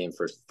winning that game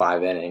for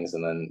 5 innings,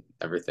 and then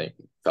everything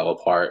fell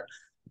apart.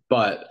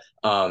 But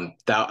that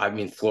I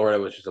mean,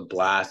 Florida was just a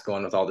blast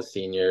going with all the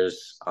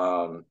seniors.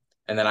 And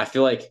then I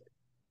feel like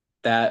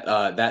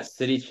that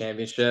city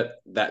championship,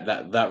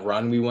 that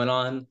run we went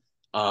on,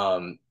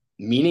 um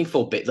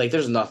like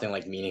there's nothing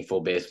like meaningful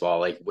baseball.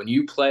 Like when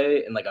you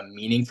play in like a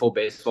meaningful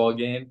baseball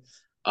game,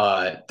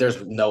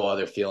 there's no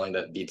other feeling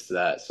that beats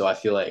that. So I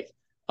feel like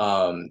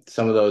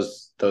some of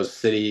those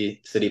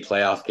city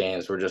playoff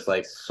games were just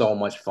like so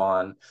much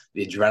fun.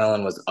 The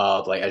adrenaline was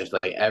up. Like I just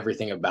like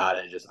everything about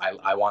it. Just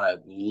I want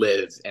to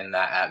live in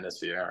that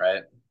atmosphere,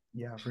 right?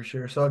 Yeah, for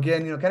sure. So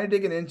again, kind of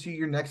digging into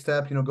your next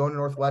step, going to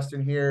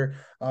Northwestern here.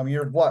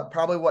 You're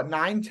probably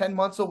 9, 10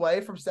 months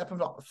away from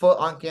stepping foot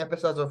on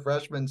campus as a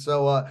freshman.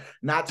 So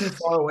not too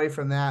far away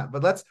from that.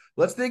 But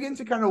let's dig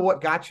into kind of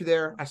what got you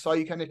there. I saw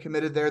you kind of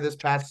committed there this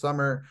past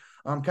summer.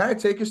 Kind of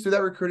take us through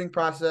that recruiting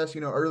process.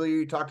 Earlier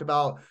you talked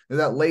about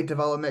that late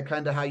development,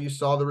 kind of how you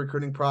saw the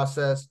recruiting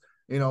process.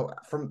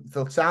 From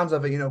the sounds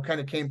of it, kind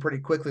of came pretty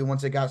quickly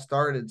once it got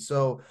started.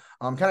 So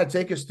kind of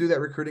take us through that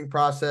recruiting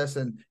process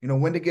and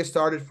when to get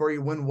started for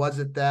you. When was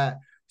it that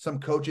some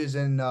coaches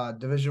in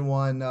Division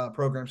 1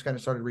 programs kind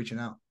of started reaching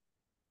out?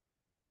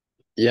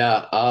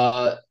 Yeah,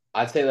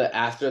 I'd say that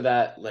after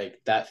that, like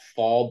that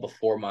fall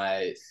before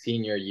my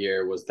senior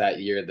year was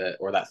that year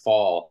that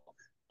fall,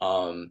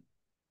 um,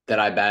 that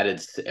I batted.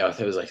 I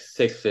think it was like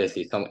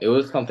 650. It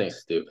was something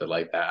stupid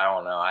like that. I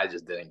don't know. I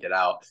just didn't get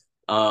out.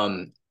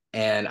 Um,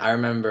 and I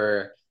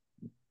remember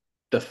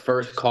the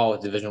first call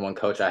with Division 1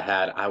 coach I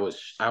had. I was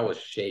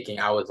shaking.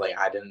 I was like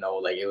I didn't know.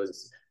 Like it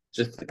was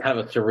just kind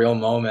of a surreal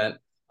moment.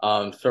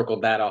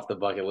 Circled that off the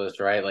bucket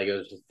list, right? Like it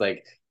was just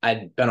like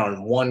I'd been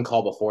on one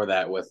call before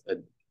that with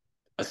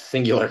a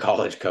singular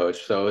college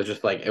coach. So it was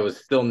just like it was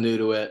still new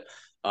to it,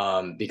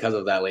 because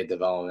of that late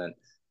development.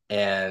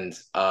 And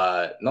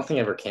nothing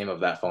ever came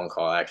of that phone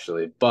call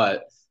actually.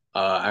 But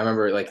I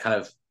remember like kind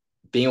of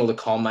being able to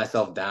calm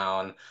myself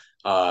down.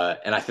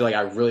 And I feel like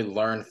I really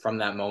learned from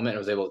that moment and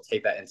was able to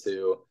take that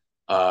into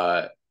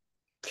uh,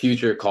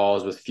 future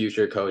calls with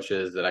future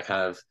coaches that I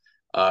kind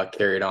of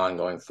carried on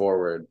going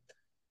forward.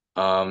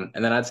 And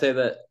then I'd say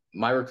that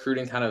my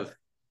recruiting kind of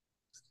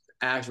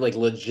actually like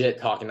legit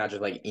talking, not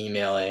just like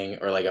emailing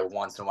or like a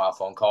once in a while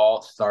phone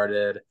call,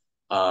 started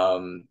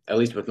at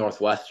least with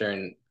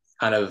Northwestern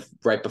kind of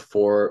right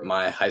before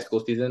my high school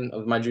season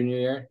of my junior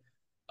year.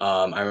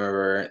 I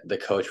remember the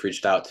coach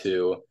reached out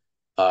to,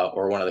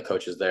 or one of the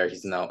coaches there,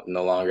 he's no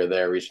longer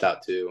there, reached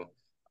out to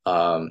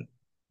um,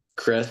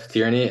 Chris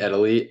Tierney at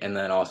Elite, and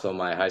then also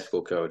my high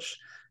school coach,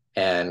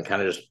 and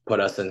kind of just put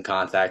us in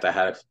contact. I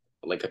had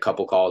like a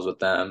couple calls with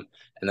them,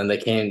 and then they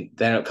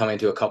ended up coming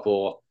to a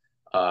couple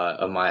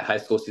of my high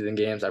school season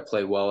games. I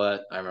played well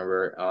at. I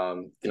remember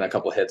getting a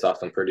couple hits off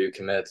some Purdue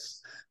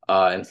commits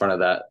in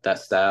front of that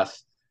staff.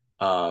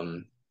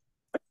 Um,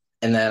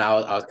 and then I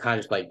was kind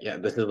of just like, yeah,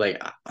 this is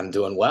like I'm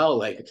doing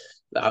well.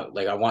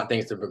 I want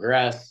things to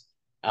progress.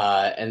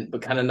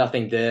 But kind of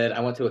nothing did. I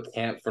went to a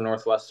camp for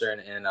Northwestern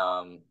in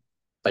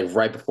like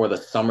right before the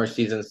summer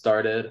season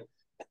started.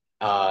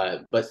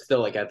 But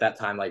still, like at that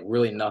time, like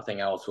really nothing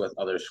else with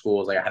other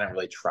schools. Like I hadn't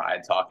really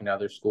tried talking to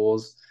other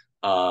schools.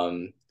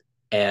 Um,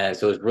 and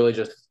so it was really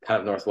just kind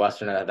of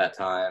Northwestern at that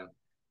time.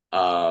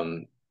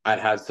 I'd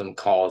had some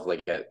calls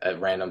like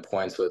at random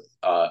points with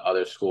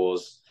other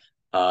schools.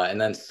 And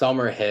then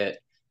summer hit,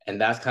 and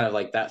that's kind of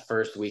like that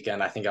first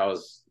weekend. I think I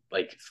was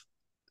like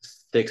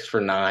 6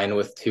 for 9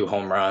 with 2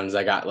 home runs.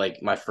 I got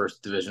like my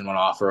first Division I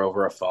offer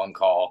over a phone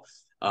call.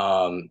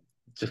 Um,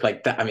 just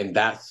like that. I mean,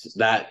 that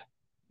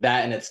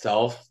in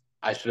itself,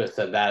 I should have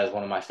said that as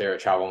one of my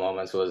favorite travel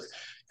moments was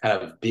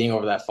kind of being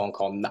over that phone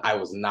call. I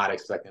was not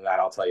expecting that.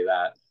 I'll tell you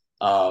that.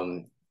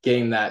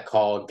 Getting that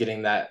call,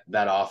 getting that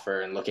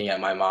offer, and looking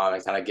at my mom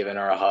and kind of giving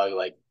her a hug,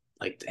 like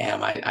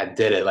damn, I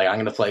did it. Like I'm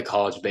gonna play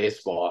college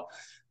baseball.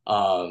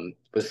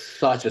 Was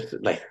such a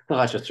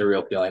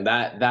surreal feeling.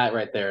 That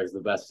right there is the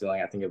best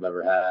feeling I think I've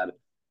ever had.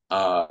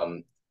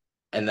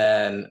 And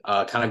then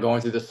kind of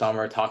going through the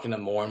summer, talking to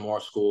more and more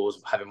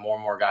schools, having more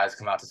and more guys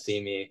come out to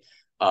see me.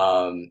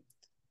 Um,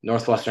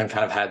 Northwestern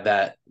kind of had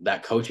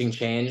that coaching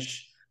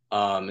change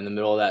in the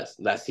middle of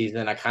that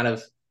season. I kind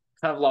of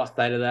lost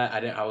sight of that.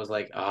 I was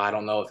like, oh, I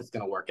don't know if it's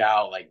gonna work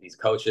out. Like these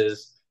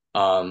coaches.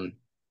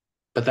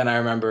 But then I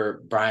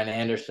remember Brian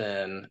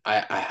Anderson. I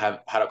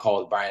have had a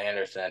call with Brian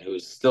Anderson,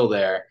 who's still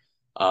there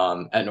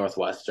at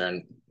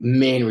Northwestern.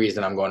 Main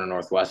reason I'm going to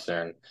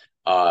Northwestern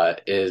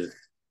is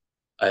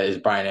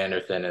Brian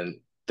Anderson and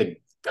the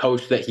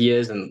coach that he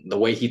is and the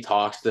way he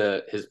talks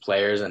to his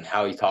players and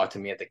how he talked to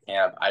me at the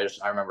camp. I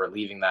remember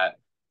leaving that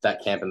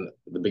camp in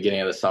the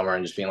beginning of the summer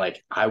and just being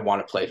like, I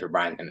want to play for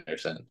Brian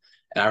Anderson.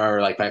 And I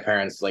remember like my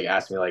parents like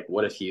asked me like,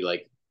 what if he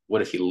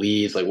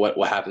leaves? Like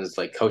what happens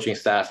like coaching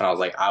staff? And I was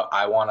like,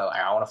 I want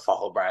to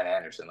follow Brian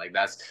Anderson. Like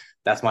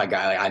that's my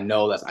guy. Like I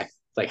know I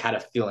like had a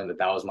feeling that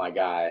was my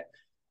guy.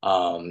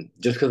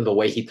 Just because of the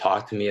way he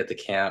talked to me at the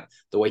camp,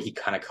 the way he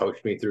kind of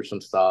coached me through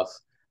some stuff,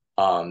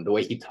 the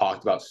way he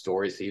talked about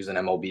stories. He was an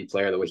MLB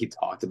player. The way he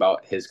talked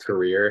about his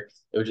career,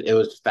 it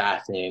was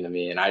fascinating to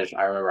me. And I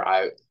remember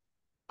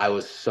I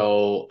was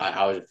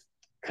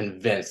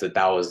convinced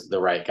that was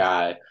the right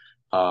guy.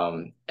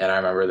 And I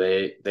remember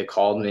they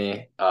called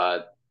me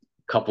a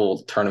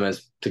couple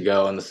tournaments to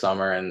go in the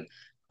summer and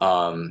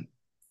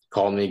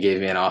called me,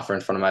 gave me an offer in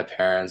front of my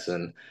parents,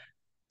 and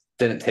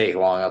didn't take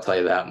long. I'll tell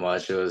you that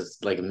much. It was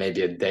like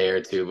maybe a day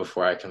or two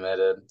before I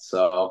committed.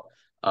 So,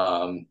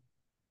 and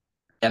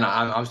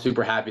I'm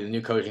super happy. The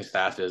new coaching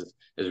staff is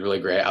really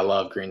great. I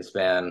love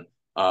Greenspan,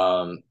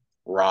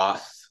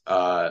 Ross,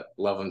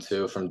 love him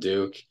too from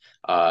Duke.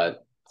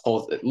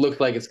 It looks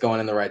like it's going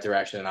in the right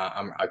direction, and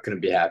I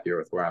couldn't be happier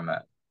with where I'm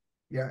at.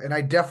 Yeah, and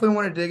I definitely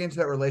want to dig into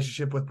that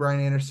relationship with Brian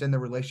Anderson, the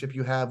relationship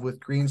you have with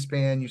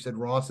Greenspan. You said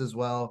Ross as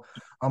well.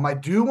 I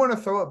do want to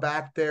throw it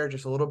back there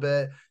just a little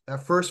bit.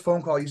 That first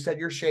phone call, you said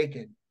you're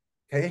shaking.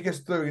 Take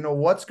us through,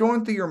 what's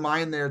going through your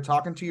mind there,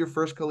 talking to your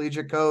first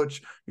collegiate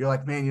coach. You're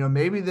like, man,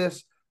 maybe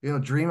this,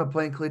 dream of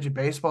playing collegiate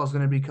baseball is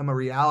going to become a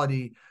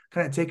reality.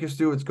 Kind of take us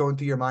through what's going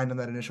through your mind on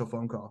that initial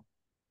phone call.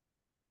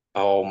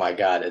 Oh my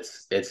God,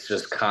 it's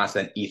just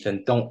constant.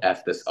 Ethan, don't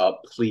F this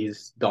up.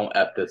 Please don't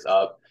F this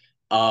up.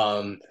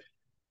 Um,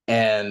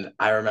 And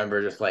I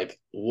remember just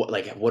what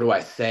do I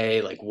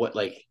say?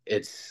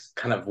 It's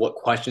kind of what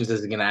questions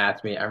is he gonna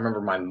ask me? I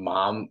remember my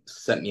mom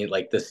sent me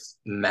like this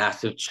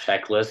massive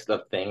checklist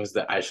of things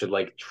that I should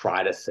like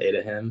try to say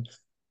to him.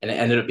 And it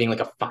ended up being like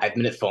a 5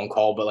 minute phone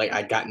call, but like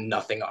I got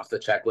nothing off the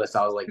checklist.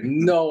 I was like,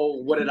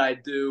 no, what did I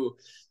do?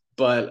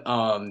 But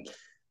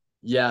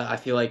yeah, I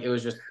feel like it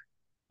was just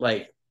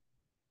like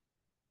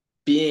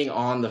being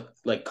on the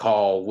like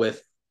call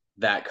with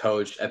that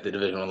coach at the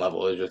Division I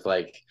level is just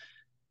like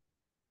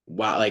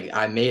wow, like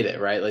I made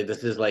it, right?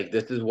 This is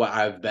what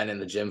I've been in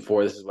the gym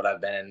for. This is what I've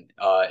been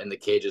in the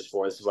cages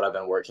for. This is what I've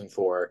been working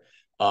for.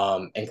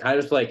 And kind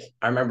of just like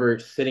I remember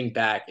sitting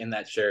back in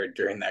that chair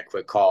during that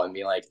quick call and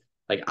being like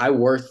I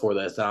worked for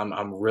this and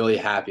I'm really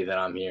happy that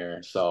I'm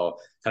here. So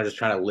kind of just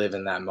trying to live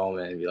in that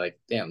moment and be like,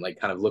 damn, like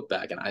kind of look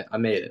back and I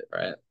made it,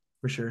 right?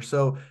 For sure.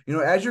 So,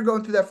 as you're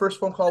going through that first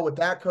phone call with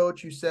that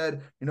coach, you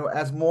said,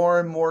 as more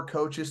and more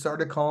coaches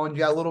started calling, you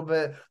got a little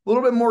bit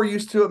more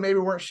used to it. Maybe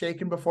weren't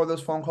shaking before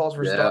those phone calls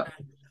were Yeah.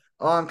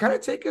 starting. Kind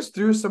of take us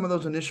through some of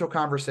those initial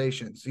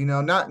conversations.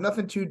 Not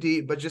nothing too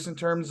deep, but just in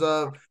terms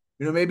of,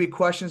 maybe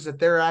questions that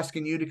they're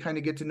asking you to kind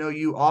of get to know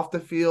you off the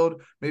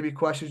field, maybe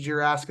questions you're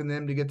asking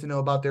them to get to know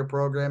about their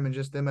program and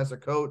just them as a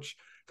coach.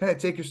 Kind of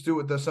take us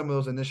through what some of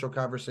those initial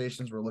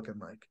conversations were looking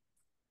like.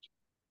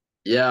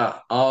 Yeah.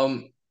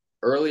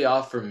 Early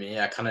off for me,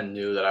 I kind of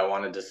knew that I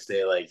wanted to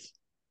stay like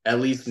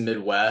at least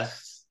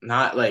Midwest,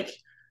 not like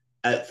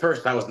at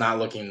first I was not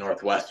looking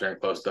Northwestern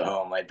close to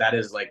home. Like that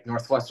is like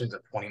Northwestern's a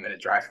 20-minute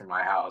drive from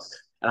my house.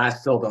 And I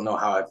still don't know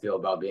how I feel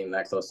about being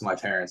that close to my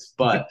parents,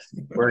 but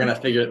we're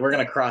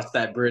gonna cross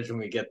that bridge when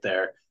we get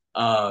there.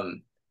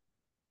 Um,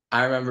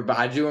 but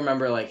I do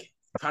remember like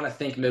trying to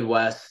think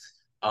Midwest,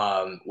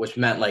 which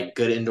meant like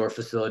good indoor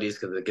facilities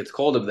because it gets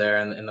cold up there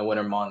in the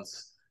winter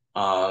months.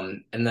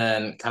 And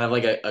then kind of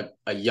like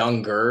a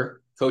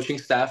younger coaching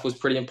staff was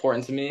pretty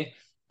important to me.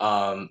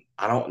 I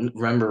don't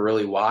remember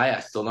really why. I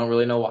still don't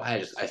really know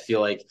why. I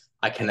feel like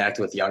I connect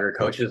with younger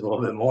coaches a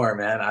little bit more,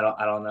 man. I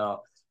don't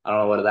know. I don't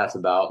know what that's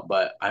about,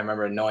 but I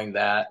remember knowing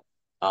that.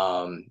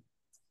 Um,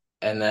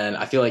 And then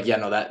I feel like, yeah,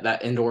 no,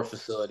 that indoor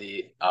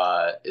facility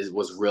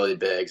was really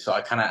big. So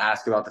I kind of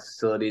asked about the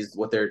facilities,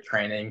 what their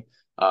training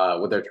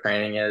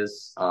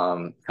is,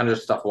 kind of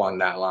just stuff along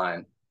that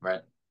line,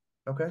 right?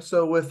 Okay,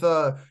 so with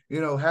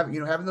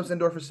having those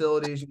indoor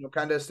facilities,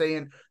 kind of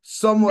staying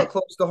somewhat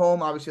close to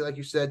home. Obviously, like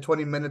you said,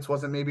 20 minutes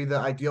wasn't maybe the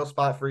ideal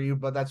spot for you,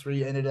 but that's where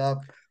you ended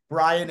up.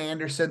 Brian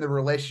Anderson, the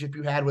relationship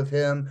you had with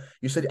him.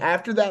 You said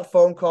after that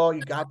phone call,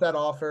 you got that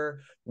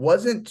offer.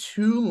 Wasn't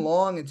too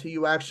long until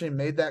you actually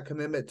made that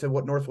commitment to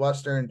what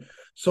Northwestern.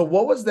 So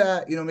what was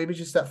that, maybe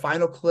just that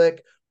final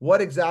click?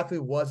 What exactly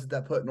was it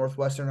that put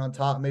Northwestern on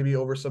top, maybe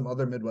over some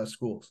other Midwest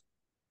schools?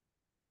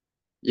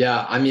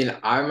 Yeah, I mean,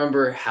 I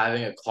remember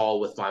having a call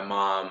with my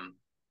mom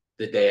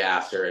the day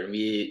after, and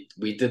we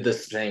did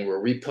this thing where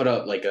we put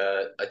up like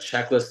a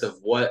checklist of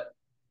what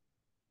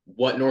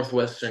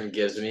Northwestern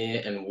gives me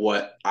and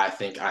what I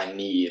think I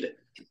need.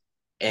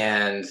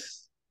 And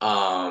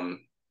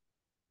um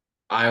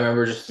I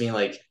remember just being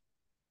like,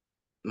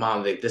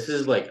 Mom, like this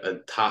is like a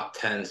top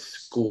 10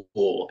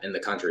 school in the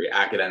country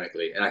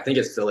academically. And I think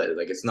it still is.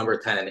 Like it's number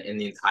 10 in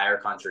the entire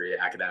country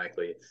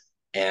academically.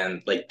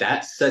 And like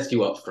that sets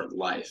you up for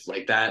life.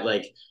 Like that,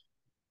 like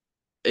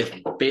if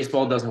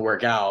baseball doesn't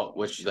work out,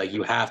 which like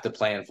you have to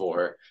plan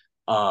for,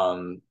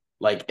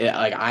 like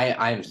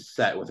I'm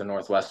set with a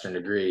Northwestern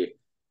degree.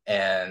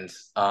 And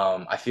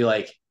I feel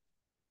like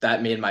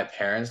that made my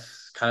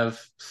parents kind of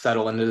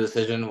settle into the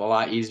decision a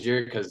lot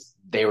easier because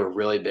they were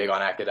really big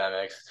on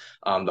academics,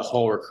 the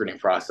whole recruiting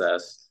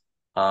process.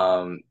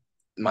 Um,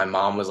 my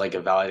mom was like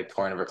a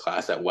valedictorian of her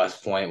class at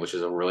West Point, which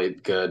is a really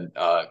good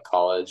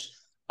college.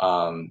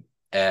 Um,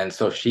 and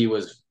so she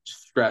was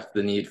stressed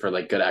the need for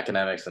like good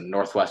academics, and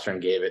Northwestern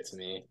gave it to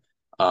me.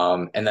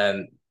 And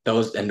then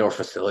those indoor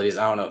facilities,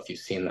 I don't know if you've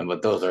seen them,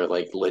 but those are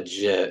like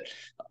legit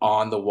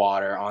on the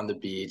water, on the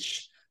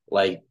beach,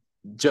 like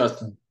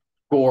just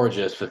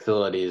gorgeous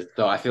facilities.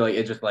 So I feel like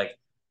it just like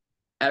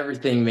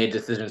everything made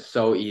decisions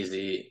so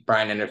easy.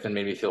 Brian Anderson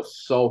made me feel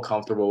so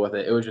comfortable with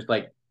it. It was just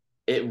like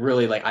it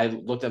really like I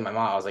looked at my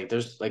mom. I was like,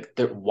 "There's like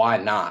why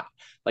not?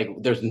 Like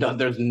there's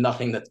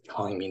nothing that's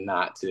telling me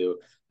not to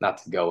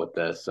go with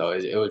this." So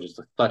it was just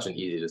such an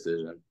easy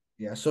decision.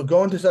 Yeah, so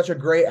going to such a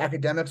great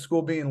academic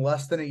school, being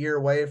less than a year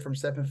away from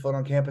stepping foot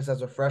on campus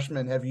as a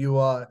freshman, have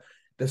you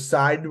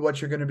decided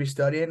what you're going to be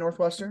studying at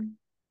Northwestern?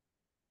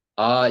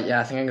 Yeah,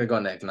 I think I'm gonna go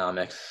into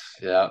economics.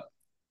 Yeah,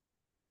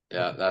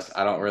 yeah. Okay. That's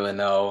I don't really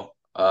know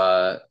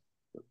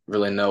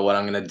what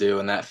I'm gonna do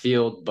in that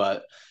field,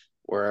 but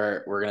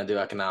we're gonna do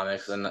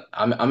economics, and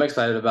I'm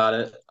excited about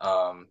it.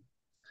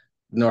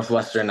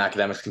 Northwestern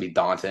academics can be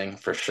daunting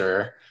for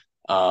sure,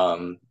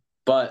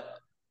 but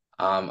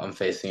I'm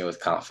facing it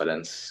with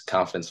confidence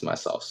in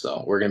myself.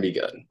 So we're gonna be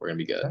good. We're gonna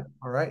be good. Okay.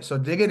 All right. So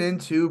digging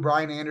into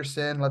Brian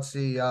Anderson, let's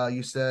see.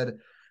 You said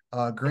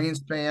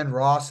Greenspan,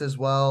 Ross as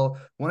well.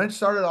 When it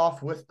started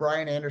off with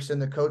Brian Anderson,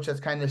 the coach that's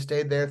kind of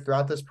stayed there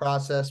throughout this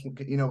process,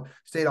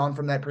 stayed on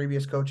from that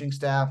previous coaching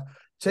staff.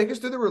 Take us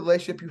through the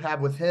relationship you have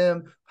with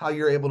him, how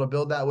you're able to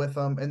build that with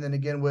him, and then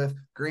again with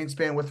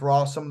Greenspan, with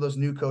Ross, some of those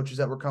new coaches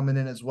that were coming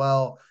in as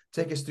well.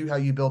 Take us through how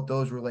you built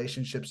those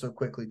relationships so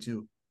quickly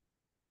too.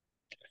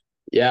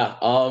 Yeah.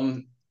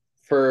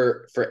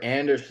 For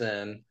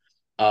Anderson,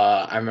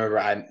 I remember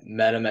I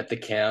met him at the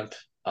camp.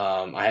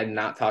 I had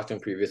not talked to him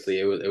previously.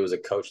 It was a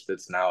coach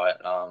that's now at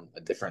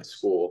a different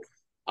school.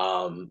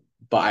 But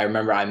I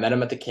remember I met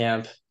him at the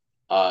camp.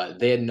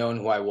 They had known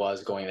who I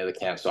was going into the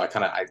camp, so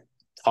I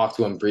talked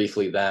to him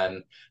briefly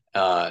then.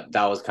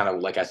 That was kind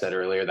of like I said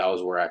earlier. That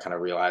was where I kind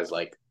of realized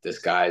like this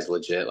guy is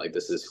legit. Like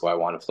this is who I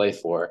want to play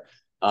for.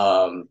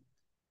 And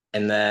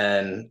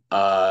then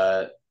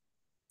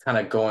kind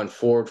of going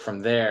forward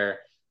from there,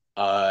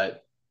 uh,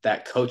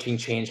 that coaching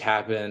change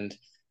happened,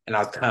 and I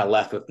was kind of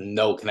left with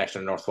no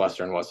connection to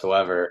Northwestern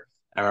whatsoever.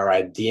 I remember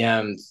I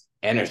DM'd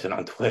Anderson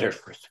on Twitter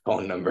for his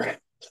phone number,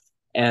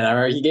 and I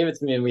remember he gave it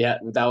to me, and we had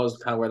that was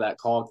kind of where that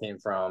call came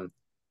from.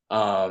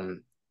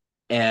 Um,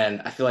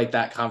 and I feel like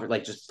that conference,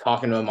 like just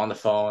talking to him on the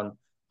phone,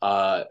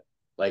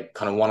 like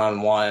kind of one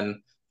on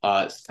one,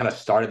 kind of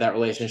started that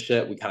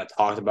relationship. We kind of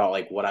talked about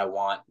like what I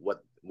want,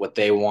 what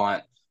they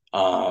want,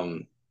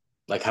 um,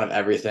 like kind of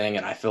everything.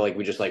 And I feel like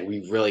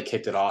we really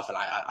kicked it off. And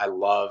I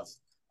love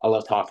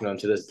talking to him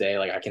to this day.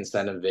 Like I can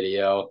send him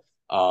video.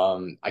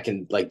 I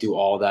can like do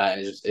all that,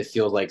 and it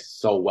feels like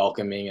so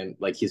welcoming, and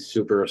like he's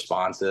super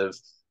responsive.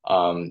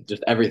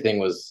 Just everything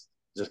was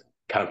just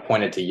kind of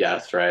pointed to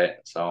yes, right?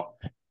 So.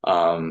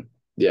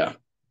 Yeah.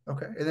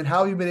 Okay. And then how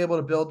have you been able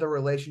to build the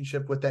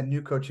relationship with that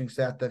new coaching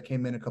staff that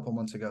came in a couple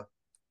months ago?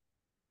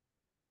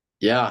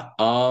 Yeah.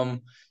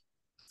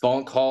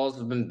 Phone calls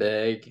have been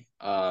big.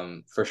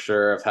 For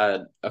sure. I've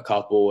had a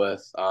couple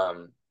with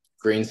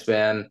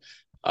Greenspan.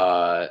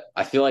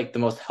 I feel like the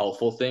most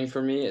helpful thing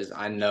for me is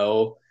I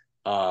know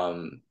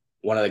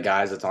one of the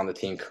guys that's on the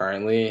team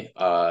currently.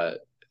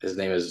 His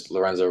name is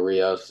Lorenzo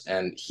Rios,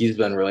 and he's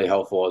been really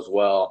helpful as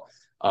well.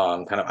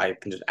 Kind of I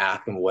can just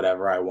ask him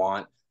whatever I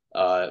want.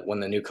 When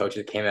the new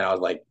coaches came in, I was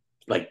like,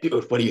 like,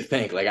 dude, what do you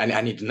think? Like,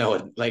 I need to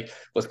know like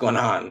what's going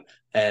on.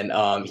 And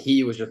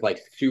he was just like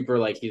super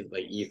like he's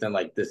like Ethan,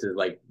 this is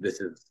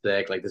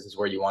sick, like this is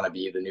where you want to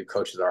be. The new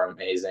coaches are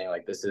amazing.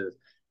 Like this is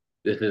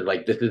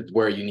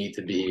where you need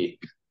to be.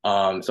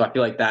 So I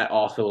feel like that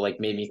also like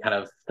made me kind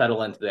of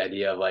settle into the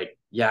idea of like,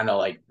 yeah, no,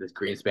 like this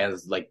Greenspan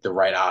is like the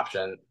right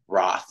option.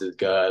 Ross is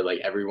good. Like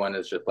everyone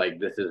is just like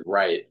this is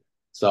right.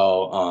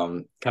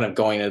 So kind of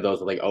going into those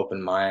with like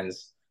open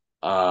minds,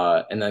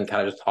 and then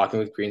kind of just talking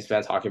with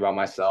Greenspan, talking about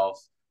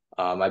myself,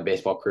 my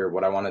baseball career,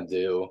 what I want to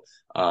do,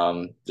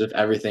 just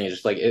everything.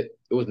 Just like it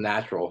was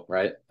natural,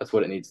 right? That's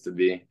what it needs to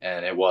be,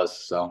 and it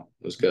was. So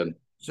it was good.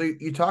 So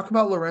you talk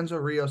about Lorenzo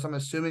Rios. I'm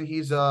assuming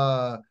he's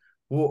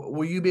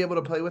will you be able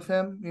to play with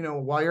him,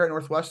 while you're at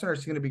Northwestern, or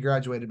is he going to be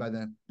graduated by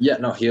then? Yeah,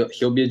 no,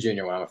 he'll be a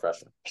junior when I'm a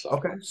freshman. So.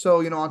 Okay. So,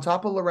 on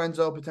top of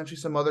Lorenzo, potentially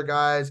some other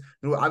guys,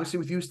 obviously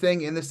with you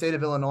staying in the state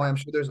of Illinois, I'm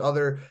sure there's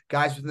other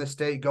guys within the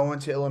state going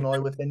to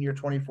Illinois within your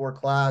 24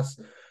 class.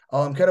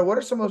 Kind of what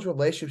are some of those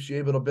relationships you're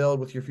able to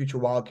build with your future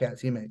Wildcat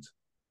teammates?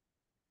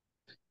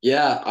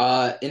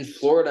 Yeah, in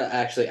Florida,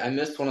 actually, I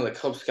missed one of the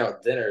Cub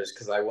Scout dinners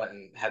because I went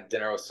and had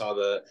dinner with some of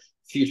the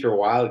future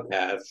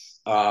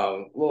Wildcats.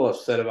 A little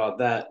upset about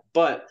that,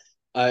 but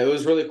it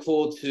was really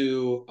cool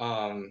to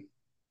kind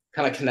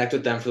of connect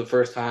with them for the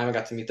first time. I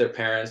got to meet their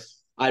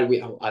parents.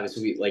 We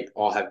obviously we like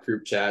all have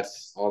group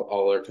chats,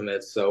 all our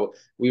commits, so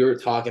we were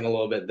talking a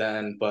little bit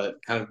then,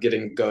 but kind of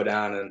getting to go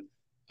down and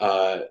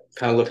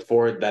kind of look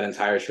forward that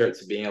entire trip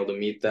to being able to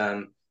meet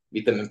them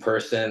in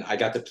person. I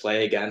got to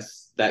play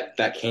against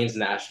that Canes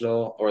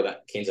national or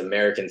that Canes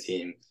American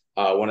team.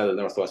 One of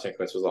the Northwestern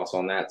commits was also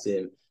on that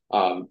team.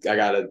 I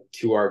got a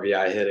 2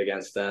 RBI hit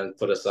against them,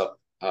 put us up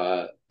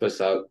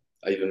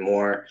even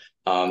more.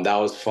 That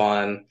was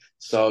fun.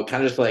 So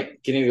kind of just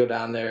like getting to go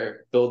down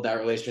there, build that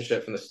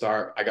relationship from the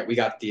start. We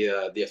got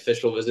the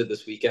official visit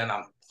this weekend.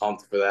 I'm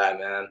pumped for that,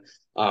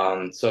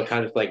 man. So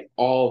kind of like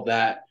all of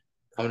that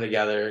coming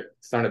together,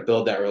 starting to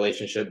build that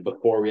relationship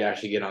before we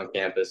actually get on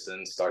campus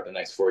and start the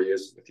next 4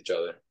 years with each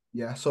other.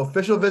 Yeah, so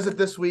official visit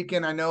this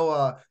weekend. I know,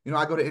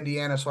 I go to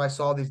Indiana, so I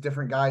saw these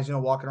different guys,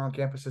 walking around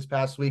campus this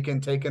past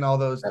weekend, taking all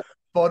those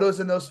photos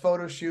and those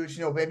photo shoots.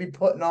 Maybe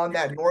putting on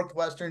that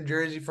Northwestern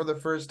jersey for the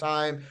first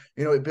time.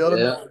 Building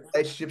Yeah. the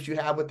relationships you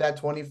have with that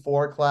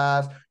 24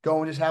 class,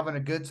 going just having a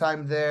good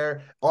time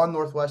there on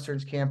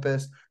Northwestern's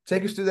campus.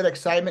 Take us through that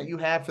excitement you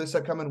have for this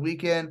upcoming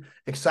weekend,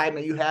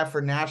 excitement you have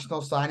for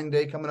National Signing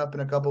Day coming up in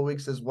a couple of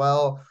weeks as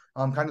well.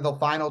 Kind of the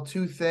final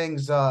two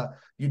things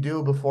you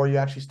do before you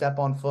actually step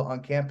on foot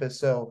on campus.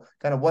 So,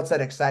 kind of what's that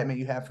excitement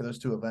you have for those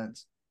two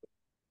events?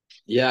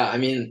 Yeah, I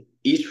mean,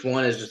 each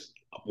one is just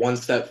one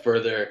step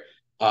further,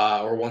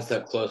 or one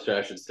step closer,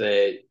 I should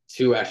say,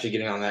 to actually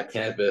getting on that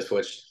campus,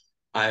 which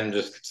I'm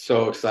just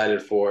so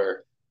excited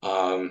for.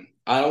 I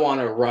don't want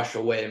to rush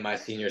away in my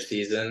senior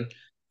season,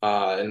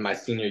 in my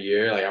senior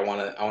year. Like I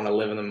want to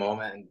live in the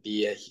moment and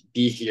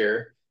be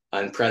here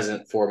and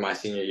present for my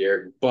senior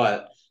year.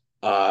 But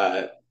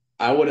uh,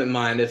 I wouldn't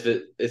mind if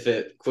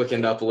it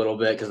quickened up a little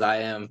bit because I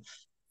am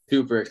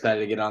super excited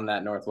to get on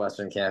that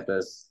Northwestern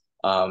campus,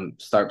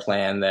 start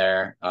playing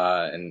there,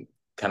 and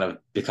kind of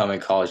becoming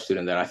a college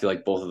student there. And I feel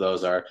like both of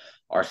those are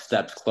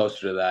steps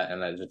closer to that,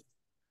 and that just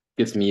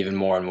gets me even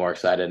more and more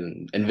excited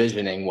and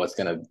envisioning what's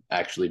going to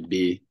actually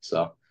be.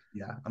 So.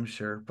 Yeah, I'm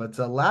sure. But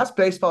last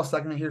baseball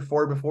segment here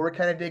for before we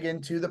kind of dig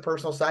into the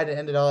personal side and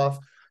end it off.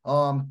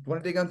 Want to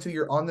dig into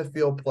your on the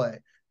field play.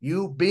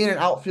 You being an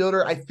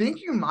outfielder, I think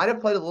you might have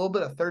played a little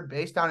bit of third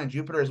base down in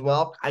Jupiter as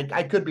well.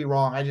 I could be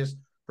wrong. I just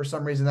for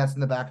some reason that's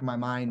in the back of my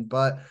mind.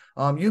 But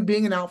you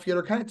being an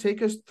outfielder, kind of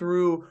take us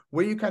through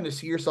where you kind of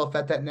see yourself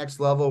at that next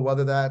level,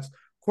 whether that's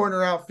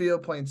corner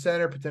outfield, playing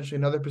center, potentially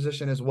another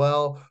position as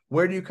well.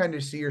 Where do you kind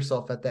of see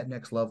yourself at that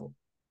next level?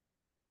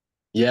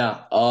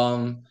 Yeah.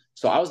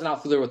 So I was an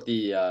outfielder with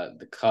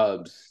the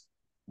Cubs,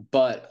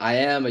 but I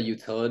am a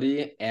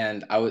utility,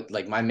 and I would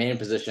like my main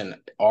position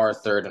are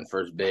third and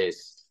first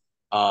base.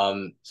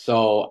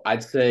 So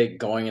I'd say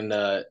going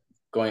to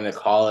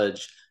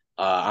college,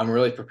 I'm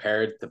really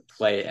prepared to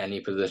play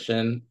any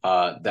position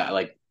that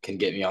like can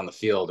get me on the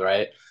field,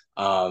 right?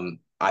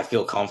 I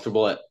feel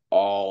comfortable at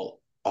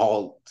all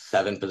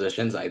seven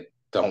positions. I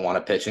don't want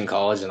to pitch in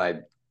college, and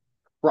I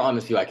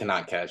promise you I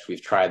cannot catch.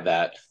 We've tried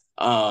that.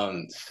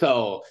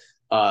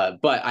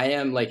 But I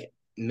am like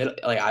middle,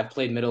 like I've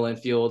played middle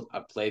infield.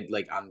 I've played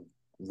like I'm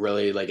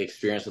really like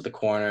experienced with the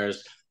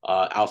corners.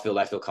 Outfield,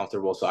 I feel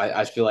comfortable. So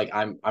I feel like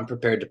I'm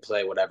prepared to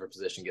play whatever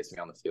position gets me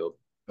on the field.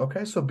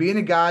 Okay, so being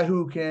a guy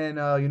who can,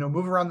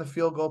 move around the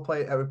field, go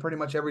play at pretty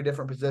much every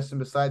different position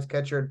besides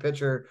catcher and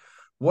pitcher,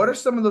 what are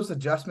some of those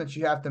adjustments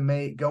you have to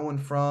make going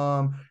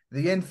from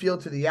the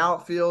infield to the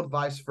outfield,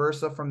 vice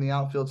versa, from the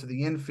outfield to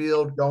the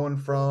infield, going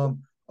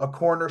from a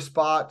corner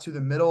spot to the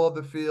middle of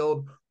the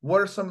field?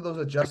 What are some of those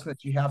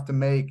adjustments you have to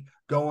make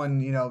going,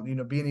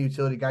 being a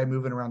utility guy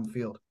moving around the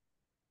field?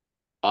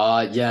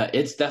 Yeah,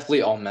 it's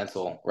definitely all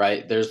mental,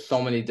 right? There's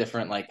so many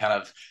different like kind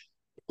of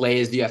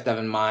plays you have to have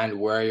in mind,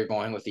 where you're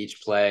going with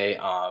each play,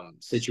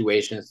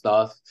 situation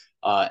stuff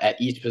at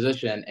each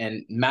position,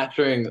 and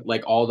mastering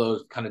like all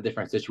those kind of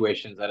different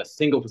situations at a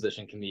single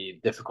position can be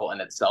difficult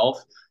in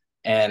itself.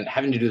 And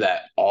having to do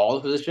that all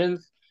the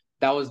positions,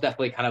 that was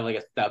definitely kind of like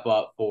a step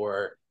up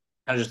for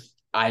kind of just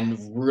I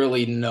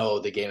really know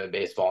the game of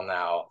baseball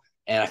now,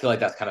 and I feel like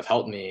that's kind of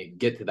helped me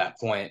get to that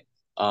point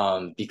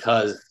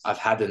because I've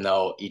had to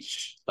know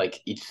each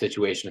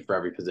situation for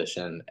every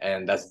position,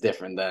 and that's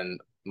different than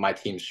my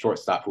team's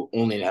shortstop who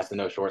only has to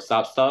know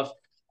shortstop stuff.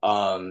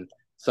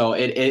 So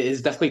it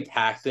is definitely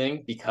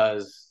taxing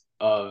because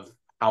of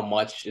how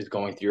much is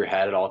going through your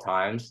head at all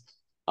times.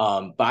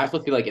 But I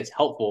also feel like it's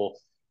helpful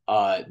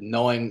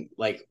knowing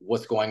like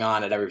what's going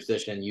on at every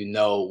position. You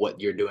know what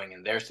you're doing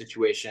in their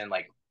situation.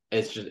 Like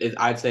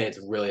I'd say it's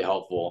really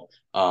helpful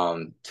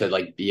to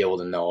like be able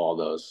to know all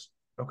those.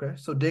 Okay,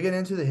 so digging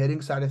into the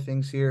hitting side of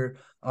things here,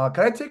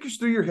 can I take us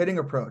through your hitting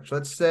approach?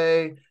 Let's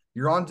say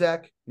you're on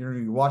deck,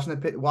 you're watching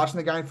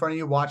the guy in front of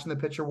you, watching the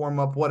pitcher warm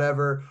up,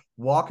 whatever,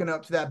 walking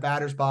up to that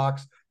batter's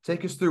box.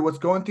 Take us through what's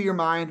going through your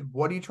mind.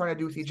 What are you trying to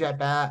do with each at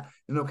bat?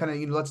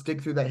 Kind of let's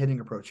dig through that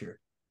hitting approach here.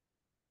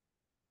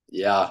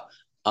 Yeah.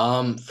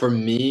 For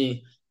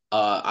me,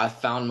 I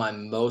found my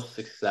most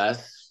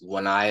success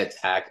when I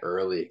attack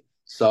early.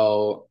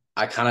 So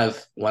I kind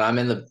of when I'm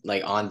in the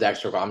like on deck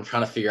circle, I'm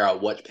trying to figure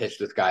out what pitch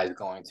this guy is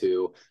going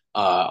to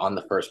on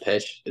the first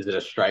pitch. Is it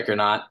a strike or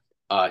not?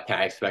 Can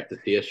I expect to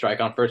see a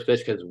strike on first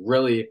pitch? Because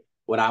really,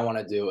 what I want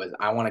to do is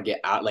I want to get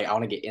out, like I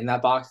want to get in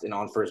that box and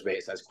on first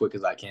base as quick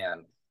as I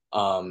can.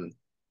 Um,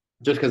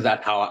 just because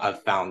that's how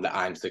I've found that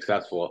I'm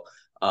successful.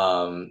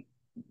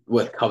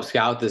 With Cub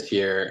Scout this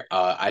year,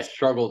 I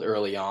struggled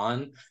early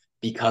on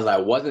because I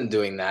wasn't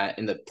doing that,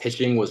 and the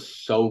pitching was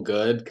so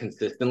good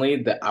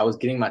consistently that I was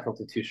getting myself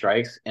to two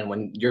strikes. And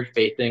when you're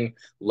facing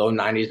low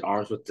 90s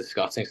arms with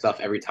disgusting stuff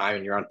every time,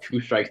 and you're on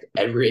two strikes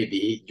every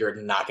AB, you're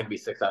not going to be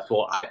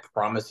successful. I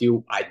promise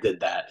you, I did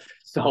that.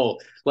 So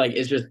like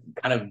it's just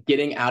kind of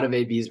getting out of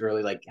ABs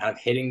early, like kind of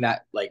hitting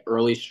that like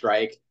early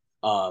strike,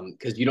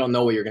 because you don't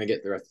know what you're going to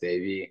get the rest of the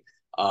AB.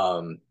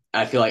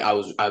 I feel like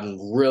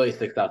I'm really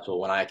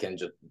successful when I can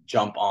just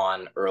jump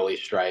on early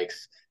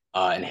strikes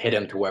and hit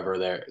them to wherever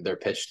they're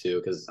pitched to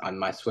because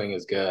my swing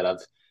is good.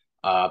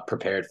 I've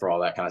prepared for all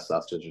that kind of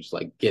stuff, so just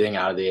like getting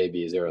out of the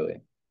ABs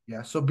early.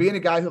 Yeah. So being a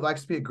guy who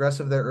likes to be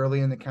aggressive there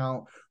early in the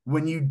count,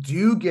 when you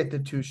do get the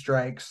two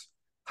strikes,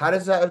 how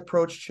does that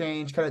approach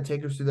change? Kind of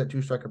take us through that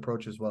two strike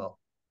approach as well.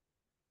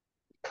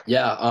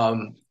 Yeah,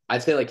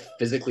 I'd say like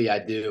physically I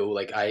do.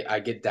 Like I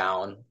get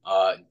down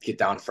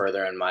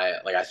further and my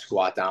like I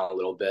squat down a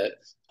little bit.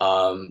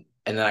 And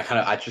then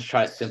I just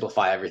try to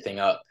simplify everything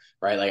up,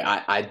 right? Like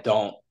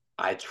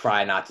I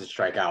try not to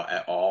strike out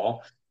at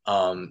all.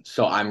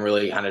 So I'm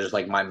really kind of just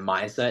like my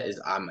mindset is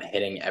I'm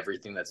hitting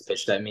everything that's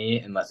pitched at me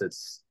unless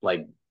it's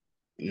like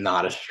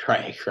not a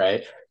strike,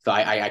 right? So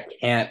I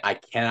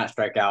cannot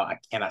strike out. I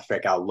cannot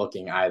strike out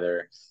looking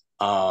either.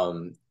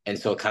 And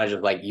so kind of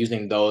just like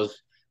using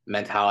those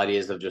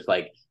mentalities of just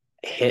like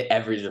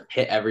just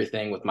hit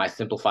everything with my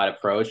simplified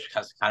approach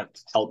has kind of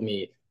helped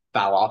me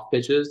foul off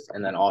pitches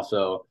and then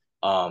also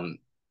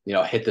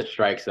hit the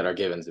strikes that are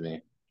given to me.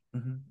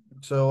 Mm-hmm.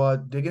 So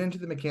digging into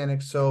the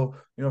mechanics. So,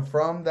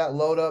 from that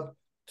load up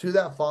to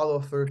that follow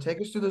through, take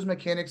us through those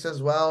mechanics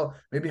as well.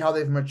 Maybe how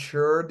they've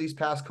matured these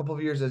past couple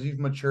of years as you've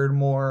matured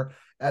more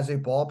as a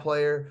ball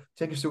player.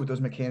 Take us through what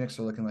those mechanics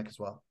are looking like as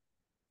well.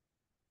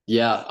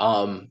 Yeah,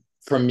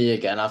 for me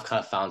again, I've kind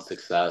of found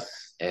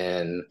success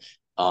in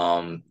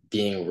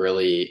being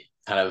really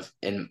kind of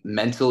in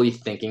mentally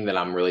thinking that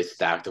I'm really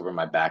stacked over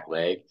my back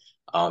leg.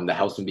 That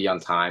helps me be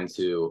on time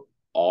to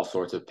all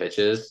sorts of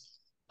pitches.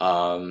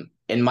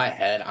 In my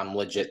head, I'm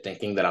legit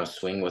thinking that I'm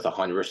swinging with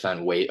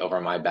 100% weight over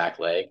my back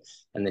leg,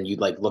 and then you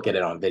like look at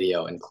it on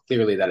video, and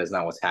clearly that is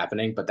not what's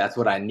happening. But that's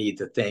what I need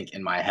to think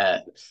in my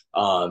head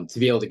to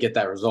be able to get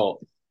that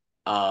result.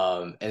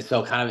 And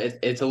so kind of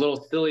it's a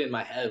little silly in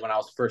my head when I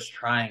was first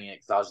trying it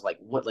because I was like,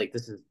 what like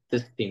this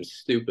seems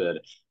stupid.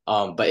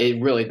 But it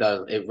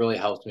really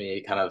helps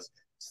me kind of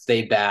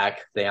stay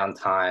back, stay on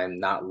time,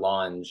 not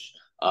lunge,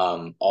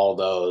 all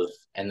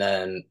those. And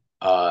then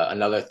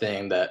another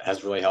thing that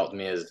has really helped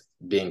me is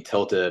being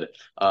tilted,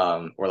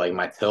 or like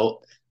my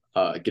tilt,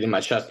 getting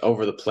my chest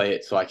over the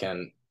plate so I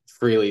can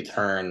freely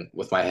turn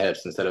with my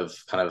hips instead of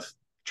kind of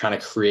trying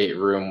to create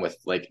room with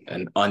like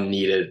an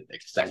unneeded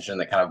extension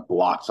that kind of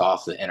blocks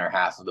off the inner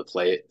half of the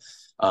plate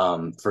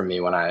for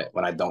me when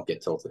I don't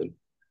get tilted.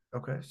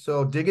 Okay.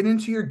 So digging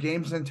into your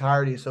game's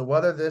entirety. So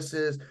whether this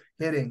is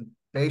hitting,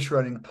 base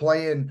running,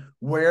 playing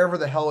wherever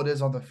the hell it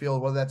is on the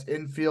field, whether that's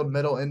infield,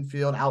 middle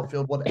infield,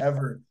 outfield,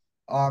 whatever.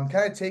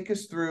 Kind of take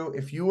us through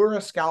if you were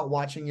a scout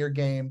watching your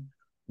game,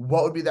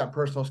 what would be that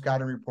personal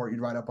scouting report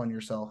you'd write up on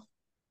yourself?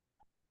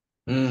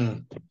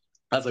 Mm,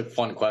 that's a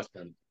fun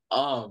question.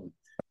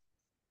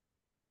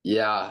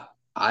 Yeah,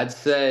 I'd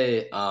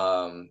say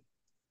I'd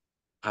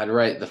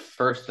write the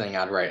first thing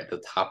I'd write at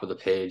the top of the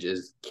page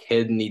is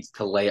kid needs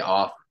to lay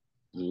off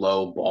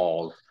low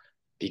balls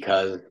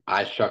because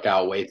I struck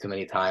out way too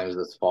many times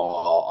this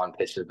fall on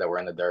pitches that were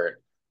in the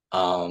dirt.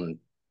 Um,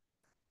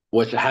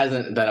 which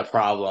hasn't been a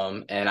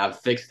problem, and I've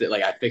fixed it.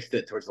 Like I fixed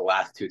it towards the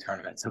last two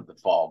tournaments of the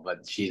fall,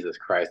 but Jesus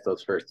Christ,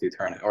 those first two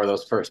tournaments or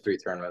those first three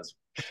tournaments,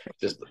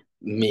 just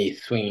me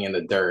swinging in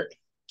the dirt,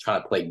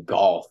 trying to play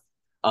golf.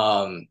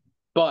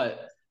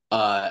 But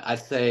I'd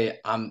say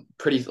I'm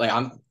pretty like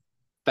I'm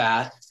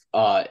fast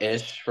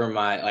ish for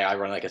my like I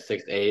run like a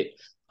 6'8",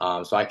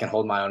 so I can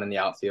hold my own in the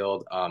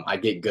outfield. I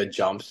get good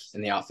jumps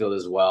in the outfield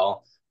as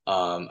well.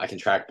 I can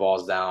track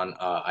balls down.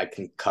 I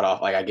can cut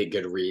off like I get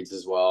good reads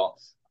as well.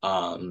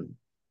 Um,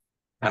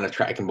 Kind of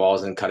tracking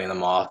balls and cutting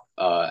them off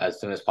as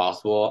soon as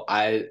possible.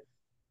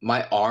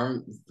 My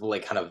arm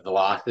like kind of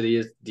velocity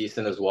is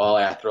decent as well.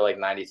 I throw like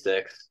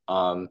 96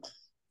 from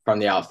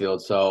the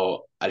outfield,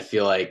 so I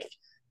feel like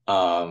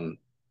um,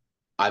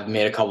 I've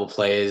made a couple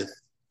plays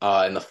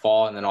in the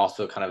fall and then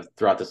also kind of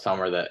throughout the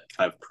summer that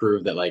kind of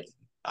proved that like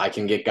I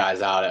can get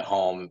guys out at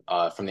home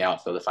from the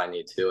outfield if I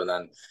need to, and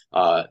then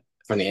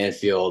from the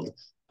infield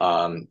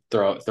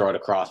throw it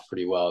across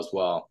pretty well as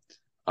well.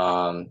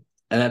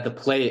 And at the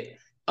plate,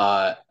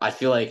 I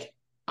feel like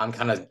I'm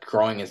kind of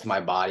growing into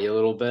my body a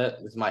little bit.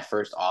 This is my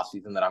first off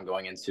season that I'm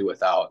going into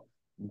without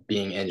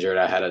being injured.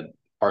 I had a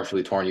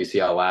partially torn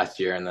UCL last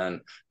year, and then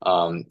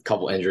a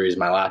couple injuries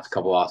my last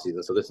couple off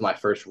seasons. So this is my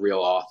first real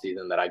off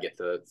season that I get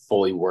to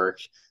fully work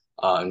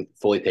and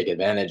fully take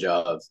advantage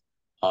of.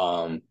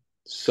 I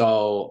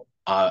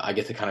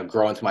get to kind of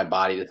grow into my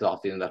body this off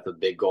season. That's a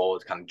big goal.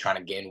 Is kind of trying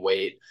to gain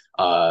weight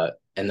and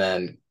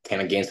then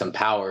kind of gain some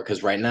power.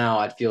 Because right now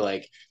I feel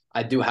like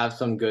I do have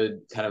some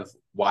good kind of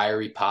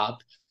wiry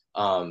pop.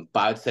 But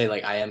I would say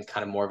like I am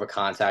kind of more of a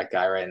contact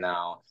guy right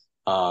now.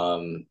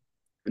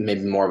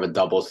 Maybe more of a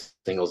double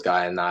singles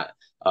guy and not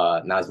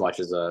as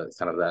much as a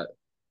kind of that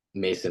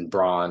Mason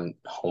Braun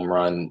home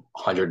run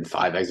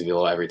 105 exit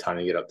velo every time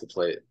you get up to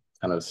plate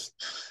kind of.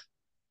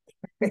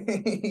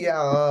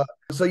 Yeah.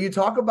 So you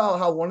talk about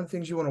how one of the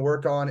things you want to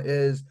work on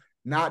is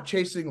not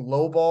chasing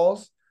low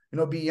balls.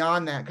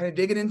 Beyond that, kind of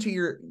digging into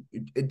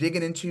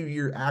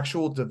your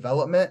actual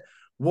development.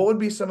 What would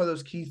be some of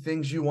those key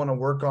things you want to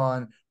work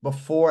on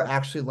before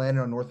actually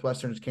landing on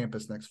Northwestern's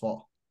campus next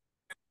fall?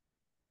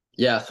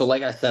 Yeah, so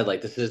like I said,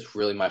 like this is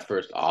really my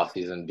first off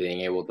season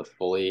being able to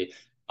fully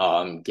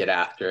get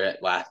after it.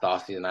 Last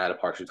off season I had a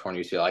partially torn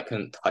UCL. I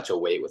couldn't touch a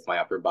weight with my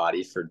upper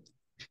body for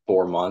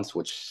 4 months,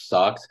 which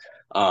sucked.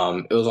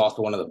 It was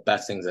also one of the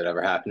best things that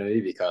ever happened to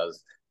me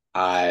because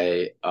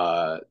I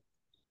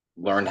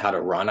learned how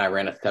to run. I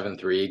ran a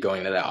 7.3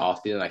 going into that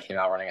off season. I came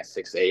out running a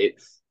 6.8.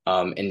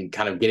 And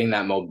kind of getting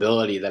that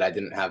mobility that I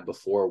didn't have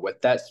before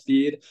with that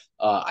speed.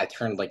 I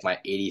turned like my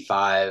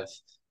 85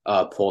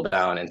 pull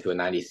down into a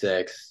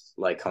 96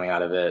 like coming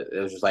out of it. It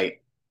was just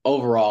like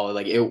overall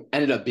like it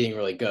ended up being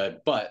really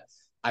good, but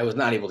I was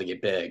not able to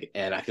get big,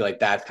 and I feel like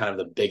that's kind of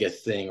the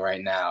biggest thing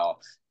right now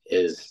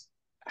is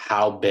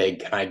how big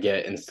can I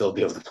get and still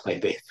be able to play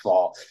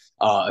baseball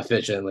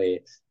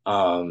efficiently.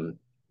 Trying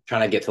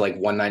to get to like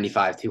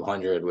 195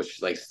 200,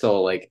 which like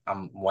still like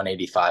I'm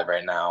 185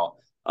 right now.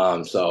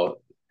 So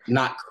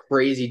not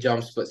crazy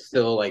jumps, but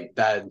still like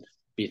that'd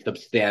be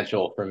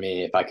substantial for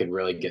me if I could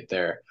really get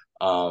there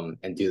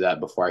and do that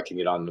before I can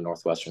get on the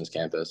Northwestern's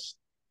campus.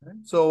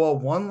 So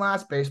one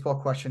last baseball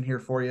question here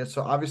for you.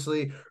 So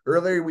obviously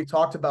earlier we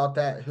talked about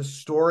that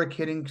historic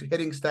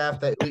hitting staff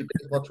that Elite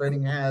Baseball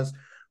Training has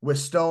with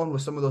Stone,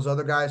 with some of those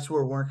other guys who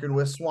are working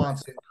with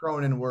Swanson,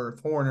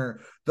 Cronenworth, Horner,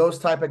 those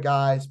type of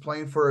guys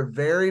playing for a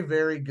very,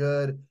 very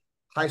good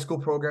high school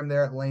program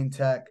there at Lane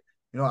Tech.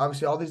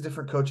 Obviously all these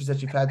different coaches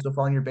that you've had so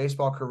far in your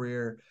baseball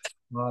career.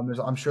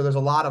 I'm sure there's a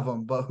lot of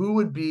them, but who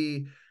would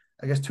be,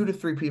 I guess, 2 to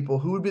 3 people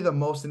who would be the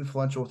most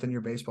influential within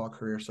your baseball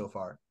career so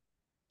far?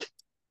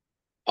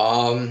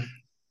 Um,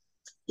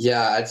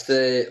 yeah, I'd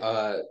say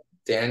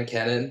Dan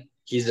Kennan.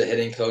 He's a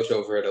hitting coach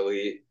over at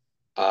Elite.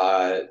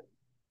 Uh,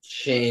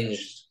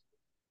 Changed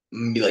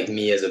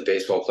me as a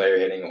baseball player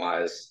hitting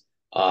wise,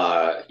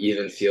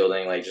 even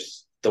fielding, like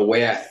just the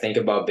way I think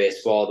about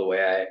baseball, the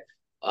way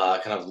I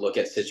kind of look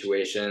at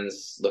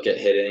situations, look at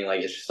hitting, like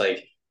it's just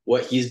like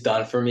what he's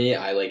done for me.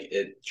 I like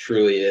it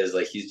truly is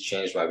like he's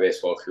changed my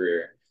baseball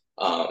career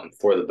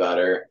for the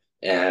better.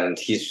 And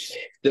he's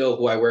still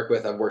who I work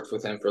with. I've worked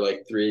with him for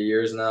like 3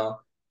 years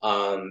now.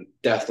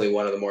 Definitely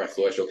one of the more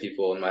influential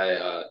people in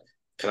my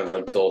kind of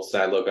adults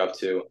that I look up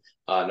to.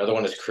 Another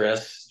one is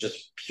Chris,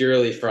 just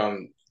purely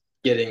from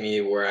getting me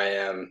where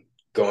I am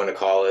going to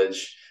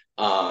college,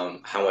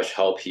 how much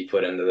help he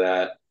put into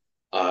that.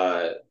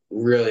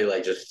 Really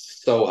like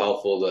just so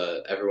helpful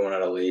to everyone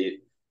at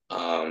Elite.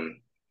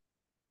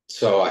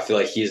 So I feel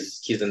like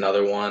he's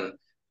another one.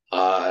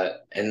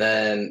 And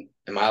then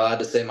am I allowed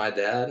to say my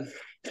dad?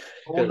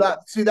 Well,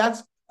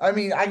 that's. I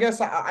mean, I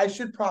guess I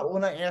should probably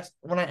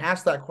when I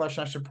ask that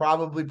question, I should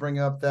probably bring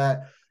up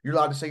that you're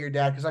allowed to say your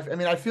dad because I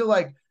mean I feel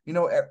like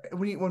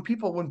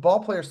when ball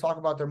players talk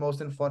about their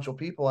most influential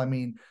people, I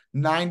mean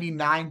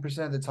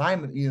 99% of the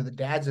time the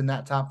dad's in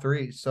that top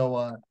three.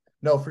 So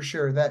no, for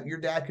sure that your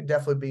dad could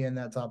definitely be in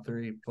that top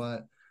three.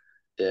 But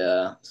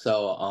Yeah.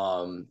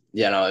 So,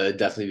 yeah, no, it'd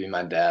definitely be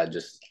my dad.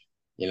 Just,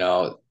 you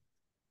know,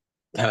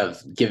 kind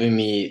of giving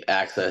me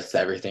access to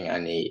everything I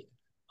need.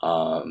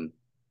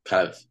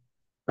 Kind of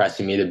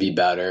pressing me to be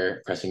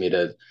better, pressing me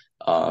to,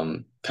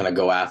 kind of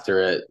go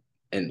after it,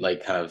 and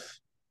like kind of,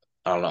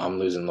 I don't know, I'm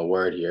losing the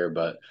word here,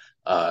 but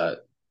uh,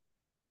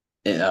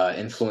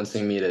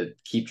 influencing me to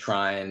keep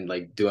trying,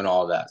 like doing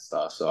all that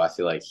stuff. So I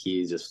feel like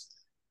he's just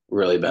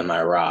really been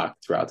my rock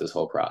throughout this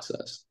whole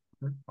process.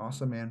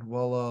 Awesome, man.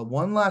 Well,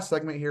 one last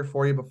segment here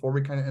for you before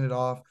we kind of end it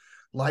off.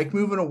 Like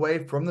moving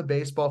away from the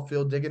baseball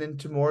field, digging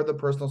into more of the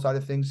personal side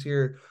of things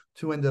here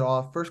to end it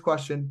off. First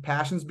question,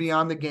 passions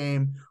beyond the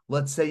game.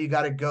 Let's say you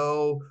got to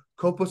go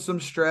cope with some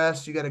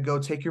stress. You got to go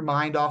take your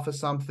mind off of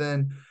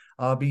something.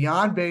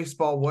 Beyond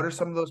baseball, what are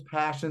some of those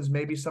passions,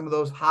 maybe some of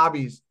those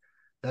hobbies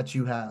that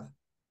you have?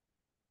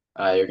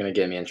 You're gonna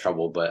get me in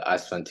trouble, but I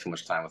spend too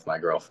much time with my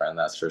girlfriend,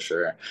 that's for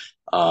sure.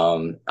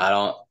 I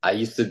don't. I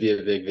used to be a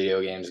big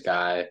video games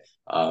guy.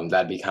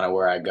 That'd be kind of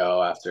where I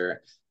go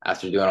after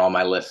doing all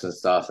my lifts and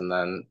stuff, and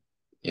then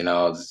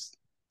just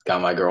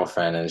got my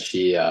girlfriend, and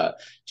she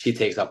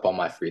takes up all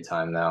my free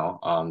time now.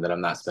 That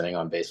I'm not spending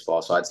on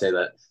baseball. So I'd say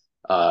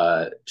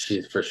that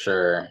she's for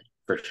sure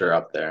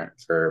up there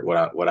for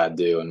what I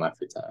do in my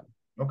free time.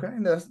 Okay,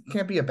 that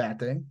can't be a bad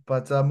thing.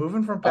 But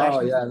moving from Oh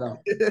passions, yeah,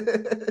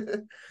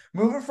 no.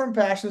 moving from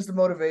passions to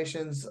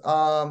motivations.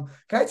 Can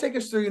I take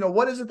us through?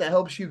 What is it that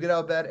helps you get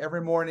out of bed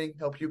every morning,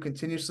 help you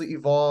continuously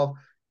evolve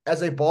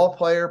as a ball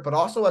player, but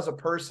also as a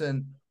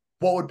person?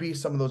 What would be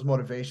some of those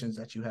motivations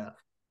that you have?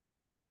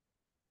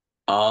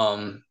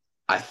 Um,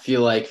 I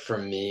feel like for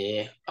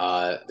me,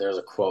 there's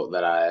a quote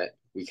that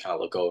we kind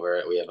of look over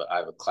it. I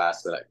have a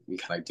class that we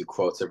kind of do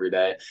quotes every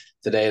day.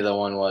 Today, the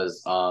one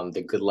was,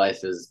 "The good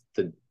life is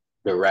the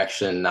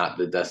direction, not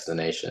the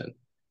destination."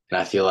 And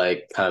I feel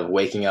like kind of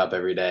waking up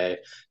every day,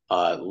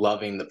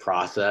 loving the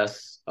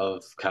process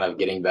of kind of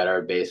getting better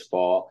at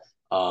baseball,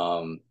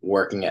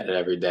 working at it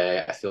every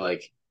day. I feel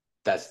like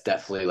that's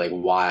definitely like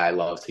why I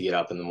love to get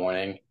up in the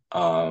morning.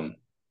 And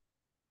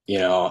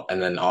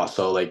then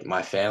also like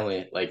my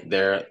family, like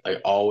they're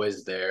like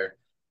always there,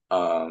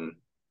 um,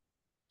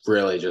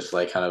 really just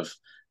like kind of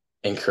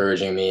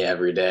encouraging me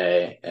every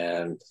day.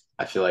 And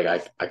I feel like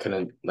I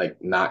couldn't like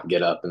not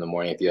get up in the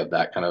morning if you have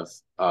that kind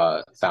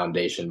of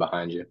foundation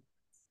behind you.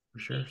 For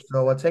sure.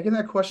 So, taking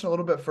that question a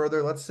little bit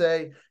further, let's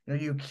say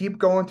you keep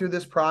going through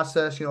this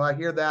process. I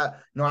hear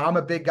that. I'm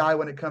a big guy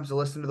when it comes to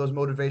listening to those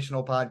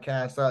motivational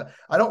podcasts.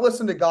 I don't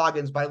listen to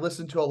Goggins, but I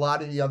listen to a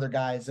lot of the other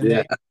guys, and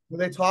Yeah.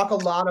 they talk a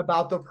lot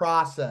about the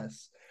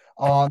process.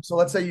 So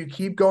let's say you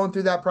keep going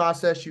through that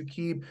process, you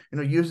keep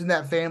using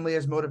that family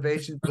as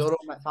motivation, build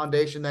on that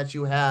foundation that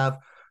you have.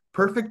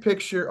 Perfect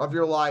picture of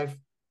your life,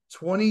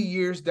 20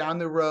 years down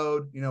the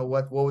road.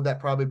 What would that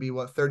probably be?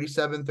 What,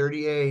 37,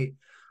 38?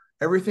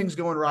 Everything's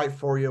going right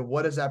for you.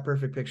 What does that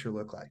perfect picture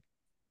look like?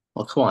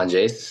 Well, come on,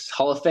 Jace.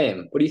 Hall of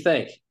Fame. What do you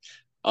think?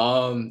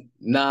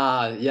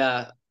 Nah,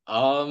 yeah.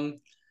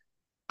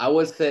 I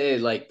would say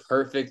like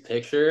perfect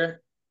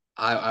picture.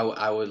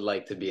 I would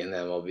like to be in the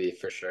MLB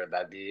for sure.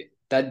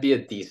 That'd be a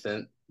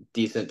decent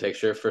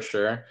picture for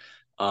sure.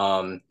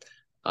 Um,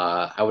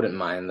 I wouldn't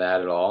mind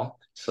that at all.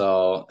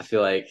 So I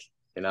feel like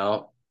you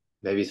know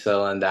maybe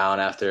settling down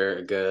after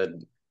a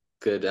good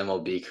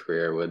MLB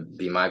career would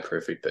be my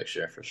perfect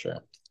picture for sure.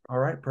 All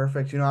right,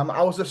 perfect.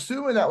 I was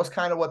assuming that was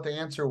kind of what the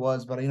answer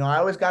was, but I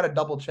always got to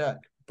double check.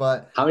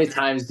 But How many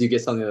times do you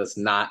get something that's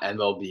not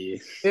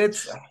MLB?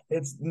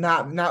 it's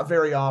not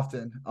very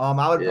often.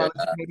 I would Yeah, probably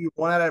say maybe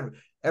one out of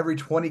every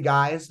 20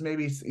 guys,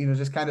 maybe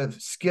just kind of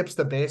skips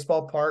the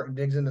baseball part and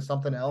digs into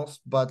something else.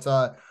 But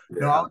I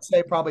yeah. would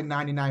say probably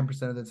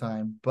 99% of the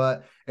time.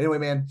 But anyway,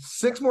 man,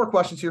 six more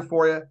questions here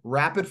for you.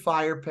 Rapid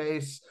fire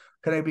pace.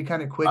 Can I be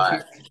kind of quick All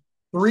here? right.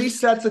 Three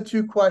sets of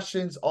two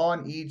questions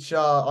on each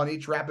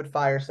rapid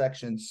fire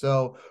section.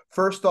 So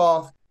first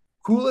off,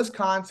 coolest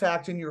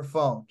contact in your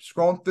phone.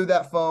 Scrolling through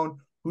that phone,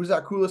 who's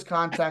that coolest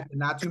contact that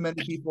not too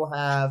many people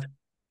have?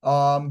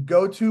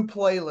 Go-to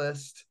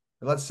playlist.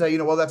 Let's say,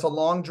 well, that's a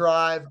long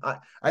drive.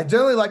 I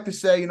generally like to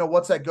say,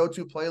 what's that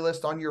go-to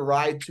playlist on your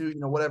ride to,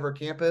 whatever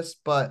campus,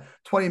 but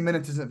 20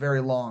 minutes isn't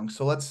very long.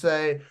 So let's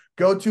say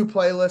go-to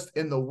playlist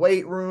in the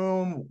weight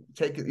room,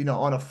 take it,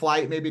 on a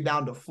flight, maybe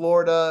down to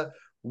Florida.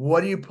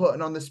 What are you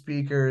putting on the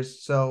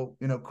speakers? So,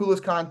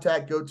 coolest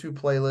contact, go-to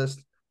playlist.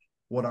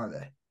 What are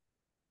they?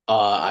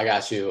 I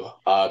got you.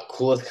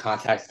 Coolest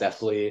contacts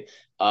definitely.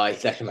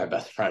 He's actually my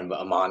best friend, but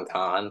Aman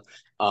Khan.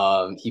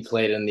 He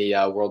played in the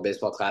World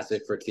Baseball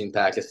Classic for Team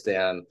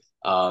Pakistan.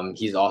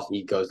 He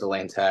goes to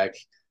Lane Tech,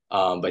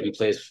 but he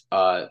played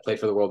for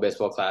the World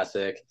Baseball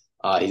Classic.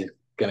 He's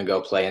gonna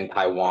go play in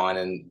Taiwan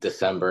in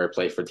December,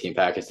 play for Team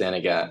Pakistan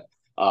again.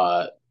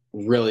 Uh,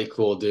 Really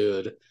cool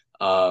dude.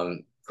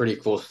 Pretty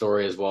cool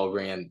story as well,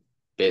 bringing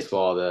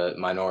baseball to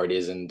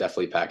minorities and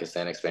definitely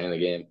Pakistan expanding the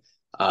game.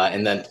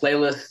 And then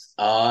playlists,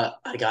 I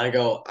gotta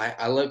go.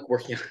 I like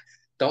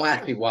don't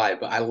ask me why,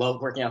 but I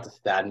love working out to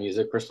sad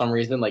music for some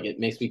reason. Like it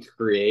makes me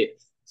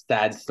create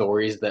sad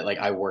stories that like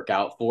I work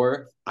out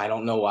for. I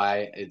don't know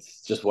why.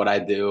 It's just what I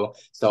do.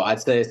 So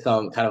I'd say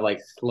some kind of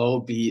like slow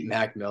beat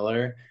Mac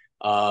Miller,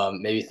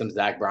 maybe some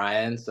Zach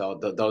Bryan. So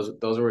those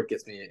are what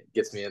gets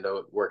me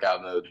into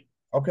workout mode.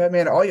 Okay,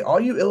 man. All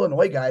you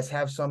Illinois guys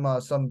have some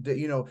I'm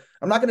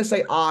not going to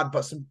say odd,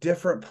 but some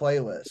different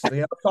playlists.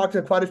 I've talked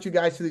to quite a few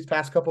guys through these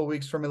past couple of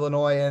weeks from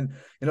Illinois, and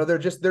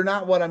they're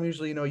not what I'm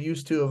usually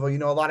used to. Of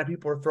a lot of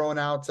people are throwing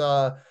out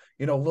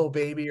Lil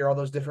Baby or all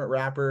those different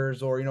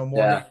rappers, or Morgan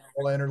Yeah.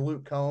 Wallen or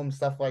Luke Combs,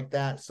 stuff like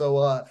that. So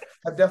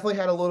I've definitely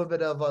had a little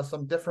bit of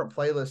some different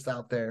playlists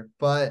out there.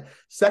 But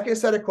second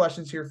set of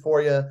questions here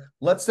for you.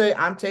 Let's say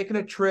I'm taking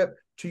a trip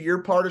to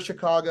your part of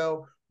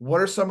Chicago. What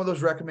are some of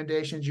those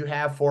recommendations you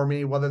have for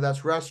me, whether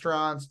that's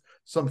restaurants,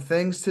 some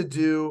things to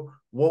do?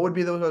 What would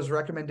be those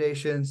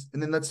recommendations?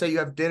 And then let's say you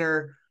have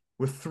dinner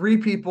with 3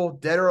 people,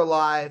 dead or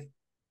alive.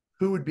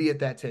 Who would be at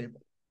that table?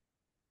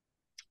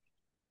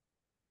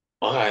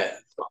 All right.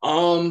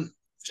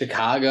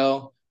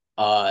 Chicago.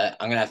 I'm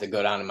gonna have to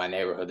go down to my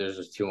neighborhood. There's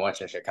just too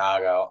much in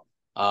Chicago.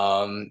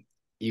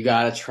 You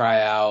gotta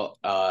try out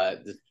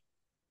the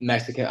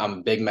Mexican. I'm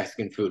a big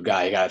Mexican food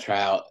guy. You gotta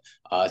try out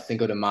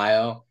Cinco de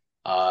Mayo,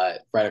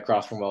 right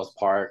across from Wells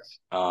Park.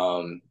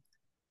 Do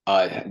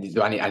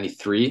I need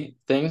 3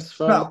 things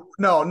from?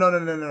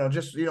 No.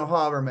 Just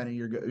however many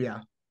you're good. Yeah.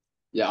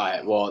 Yeah, all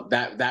right. Well,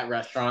 that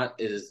restaurant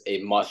is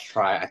a must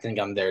try. I think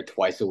I'm there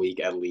twice a week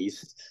at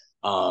least.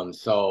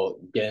 So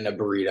getting a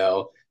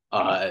burrito,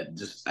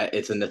 just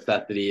it's a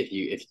necessity if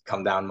you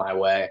come down my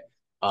way.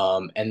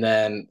 And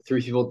then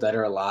 3 people dead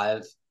or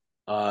alive.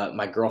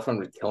 My girlfriend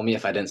would kill me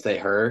if I didn't say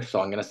her,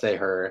 so I'm gonna say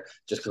her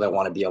just because I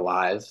want to be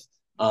alive.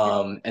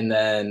 And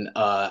then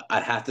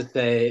I'd have to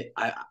say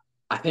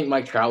I think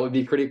Mike Trout would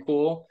be pretty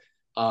cool.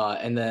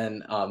 And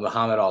then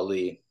Muhammad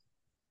Ali.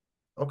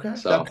 Okay,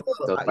 that's So cool.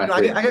 those are my I get,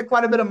 three. I get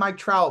quite a bit of Mike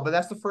Trout, but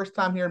that's the first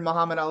time hearing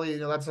Muhammad Ali.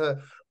 That's a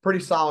pretty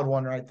solid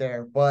one right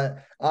there. But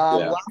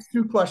Yeah. last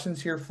 2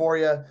 questions here for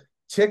you.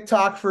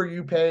 TikTok for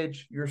you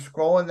page. You're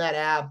scrolling that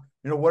app.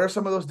 What are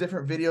some of those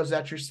different videos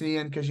that you're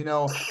seeing? Because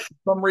for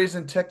some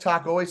reason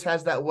TikTok always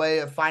has that way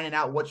of finding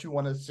out what you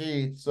want to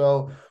see.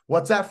 So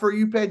what's that for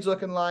you page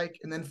looking like?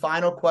 And then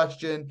final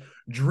question: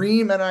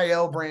 dream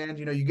NIL brand.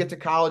 You get to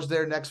college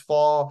there next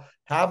fall.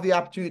 Have the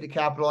opportunity to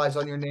capitalize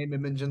on your name,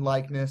 image, and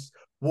likeness.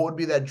 What would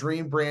be that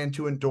dream brand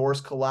to endorse,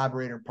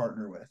 collaborate, or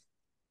partner with?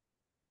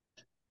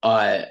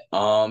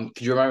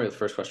 Could you remind me of the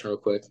first question real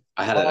quick?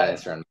 I had an Uh,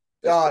 answer on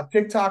this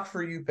TikTok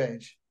for you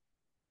page.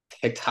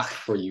 TikTok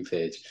for you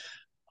page.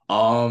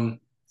 Um,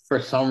 for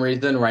some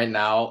reason, right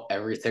now,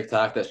 every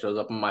TikTok that shows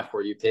up on my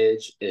for you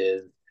page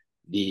is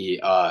the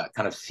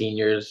kind of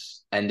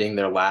seniors ending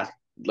their last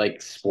like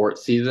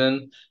sports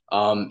season.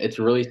 It's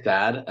really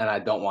sad, and I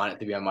don't want it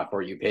to be on my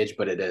for you page,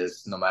 but it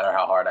is, no matter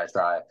how hard I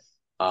try.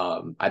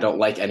 I don't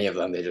like any of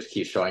them; they just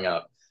keep showing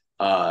up.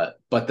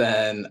 But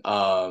then,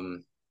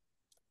 sorry,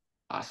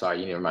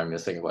 you need to remind me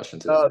of the second question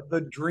too.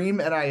 The Dream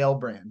NIL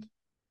brand.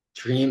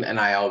 Dream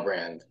NIL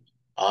brand.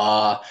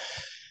 Uh,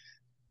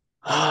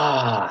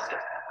 I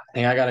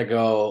think I gotta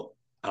go.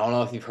 I don't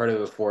know if you've heard of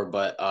it before,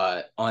 but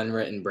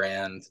Unwritten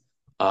Brand.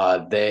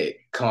 They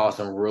come out with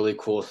some really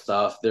cool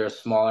stuff. They're a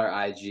smaller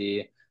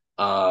IG.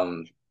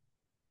 Um,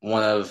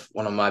 one of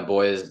my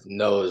boys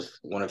knows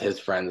one of his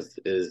friends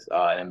is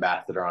an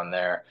ambassador on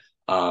there.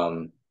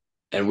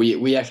 And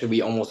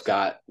we almost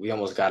got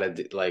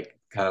it like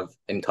kind of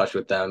in touch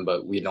with them,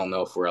 but we don't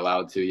know if we're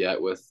allowed to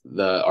yet with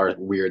our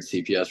weird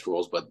CPS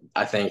rules. But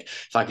I think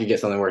if I could get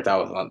something worked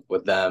out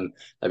with them,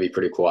 that'd be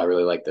pretty cool. I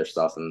really like their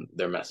stuff and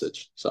their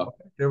message. So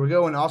There we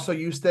go. And also,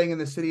 you staying in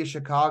the city of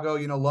Chicago,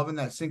 loving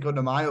that Cinco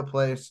de Mayo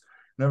place.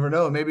 Never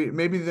know.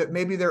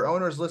 Maybe their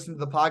owners listen to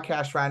the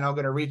podcast right now.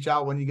 Going to reach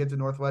out when you get to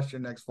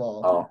Northwestern next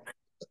fall. oh,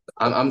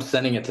 I'm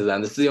sending it to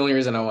them. This is the only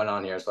reason I went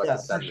on here, so I Yeah,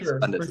 can for sure,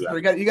 send it for to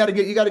sure. them. You got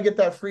to get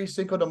that free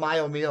Cinco de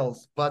Mayo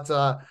meals. But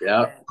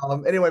Yeah.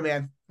 anyway,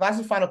 man, last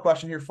and final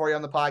question here for you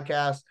on the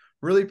podcast.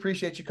 Really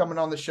appreciate you coming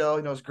on the show.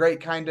 It's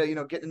great kind of,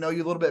 getting to know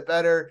you a little bit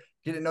better,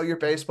 getting to know your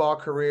baseball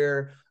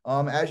career.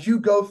 As you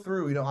go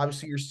through,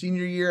 obviously your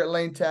senior year at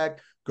Lane Tech,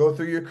 go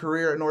through your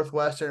career at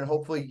Northwestern, and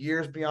hopefully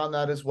years beyond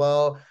that as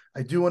well.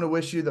 I do want to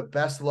wish you the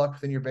best luck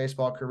within your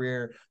baseball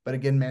career. But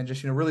again, man,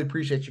 just, really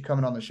appreciate you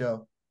coming on the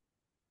show.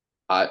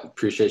 I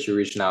appreciate you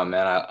reaching out,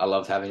 man. I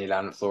loved having you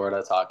down in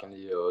Florida talking to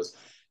you.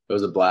 It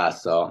was a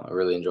blast, so I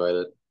really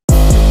enjoyed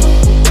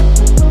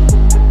it.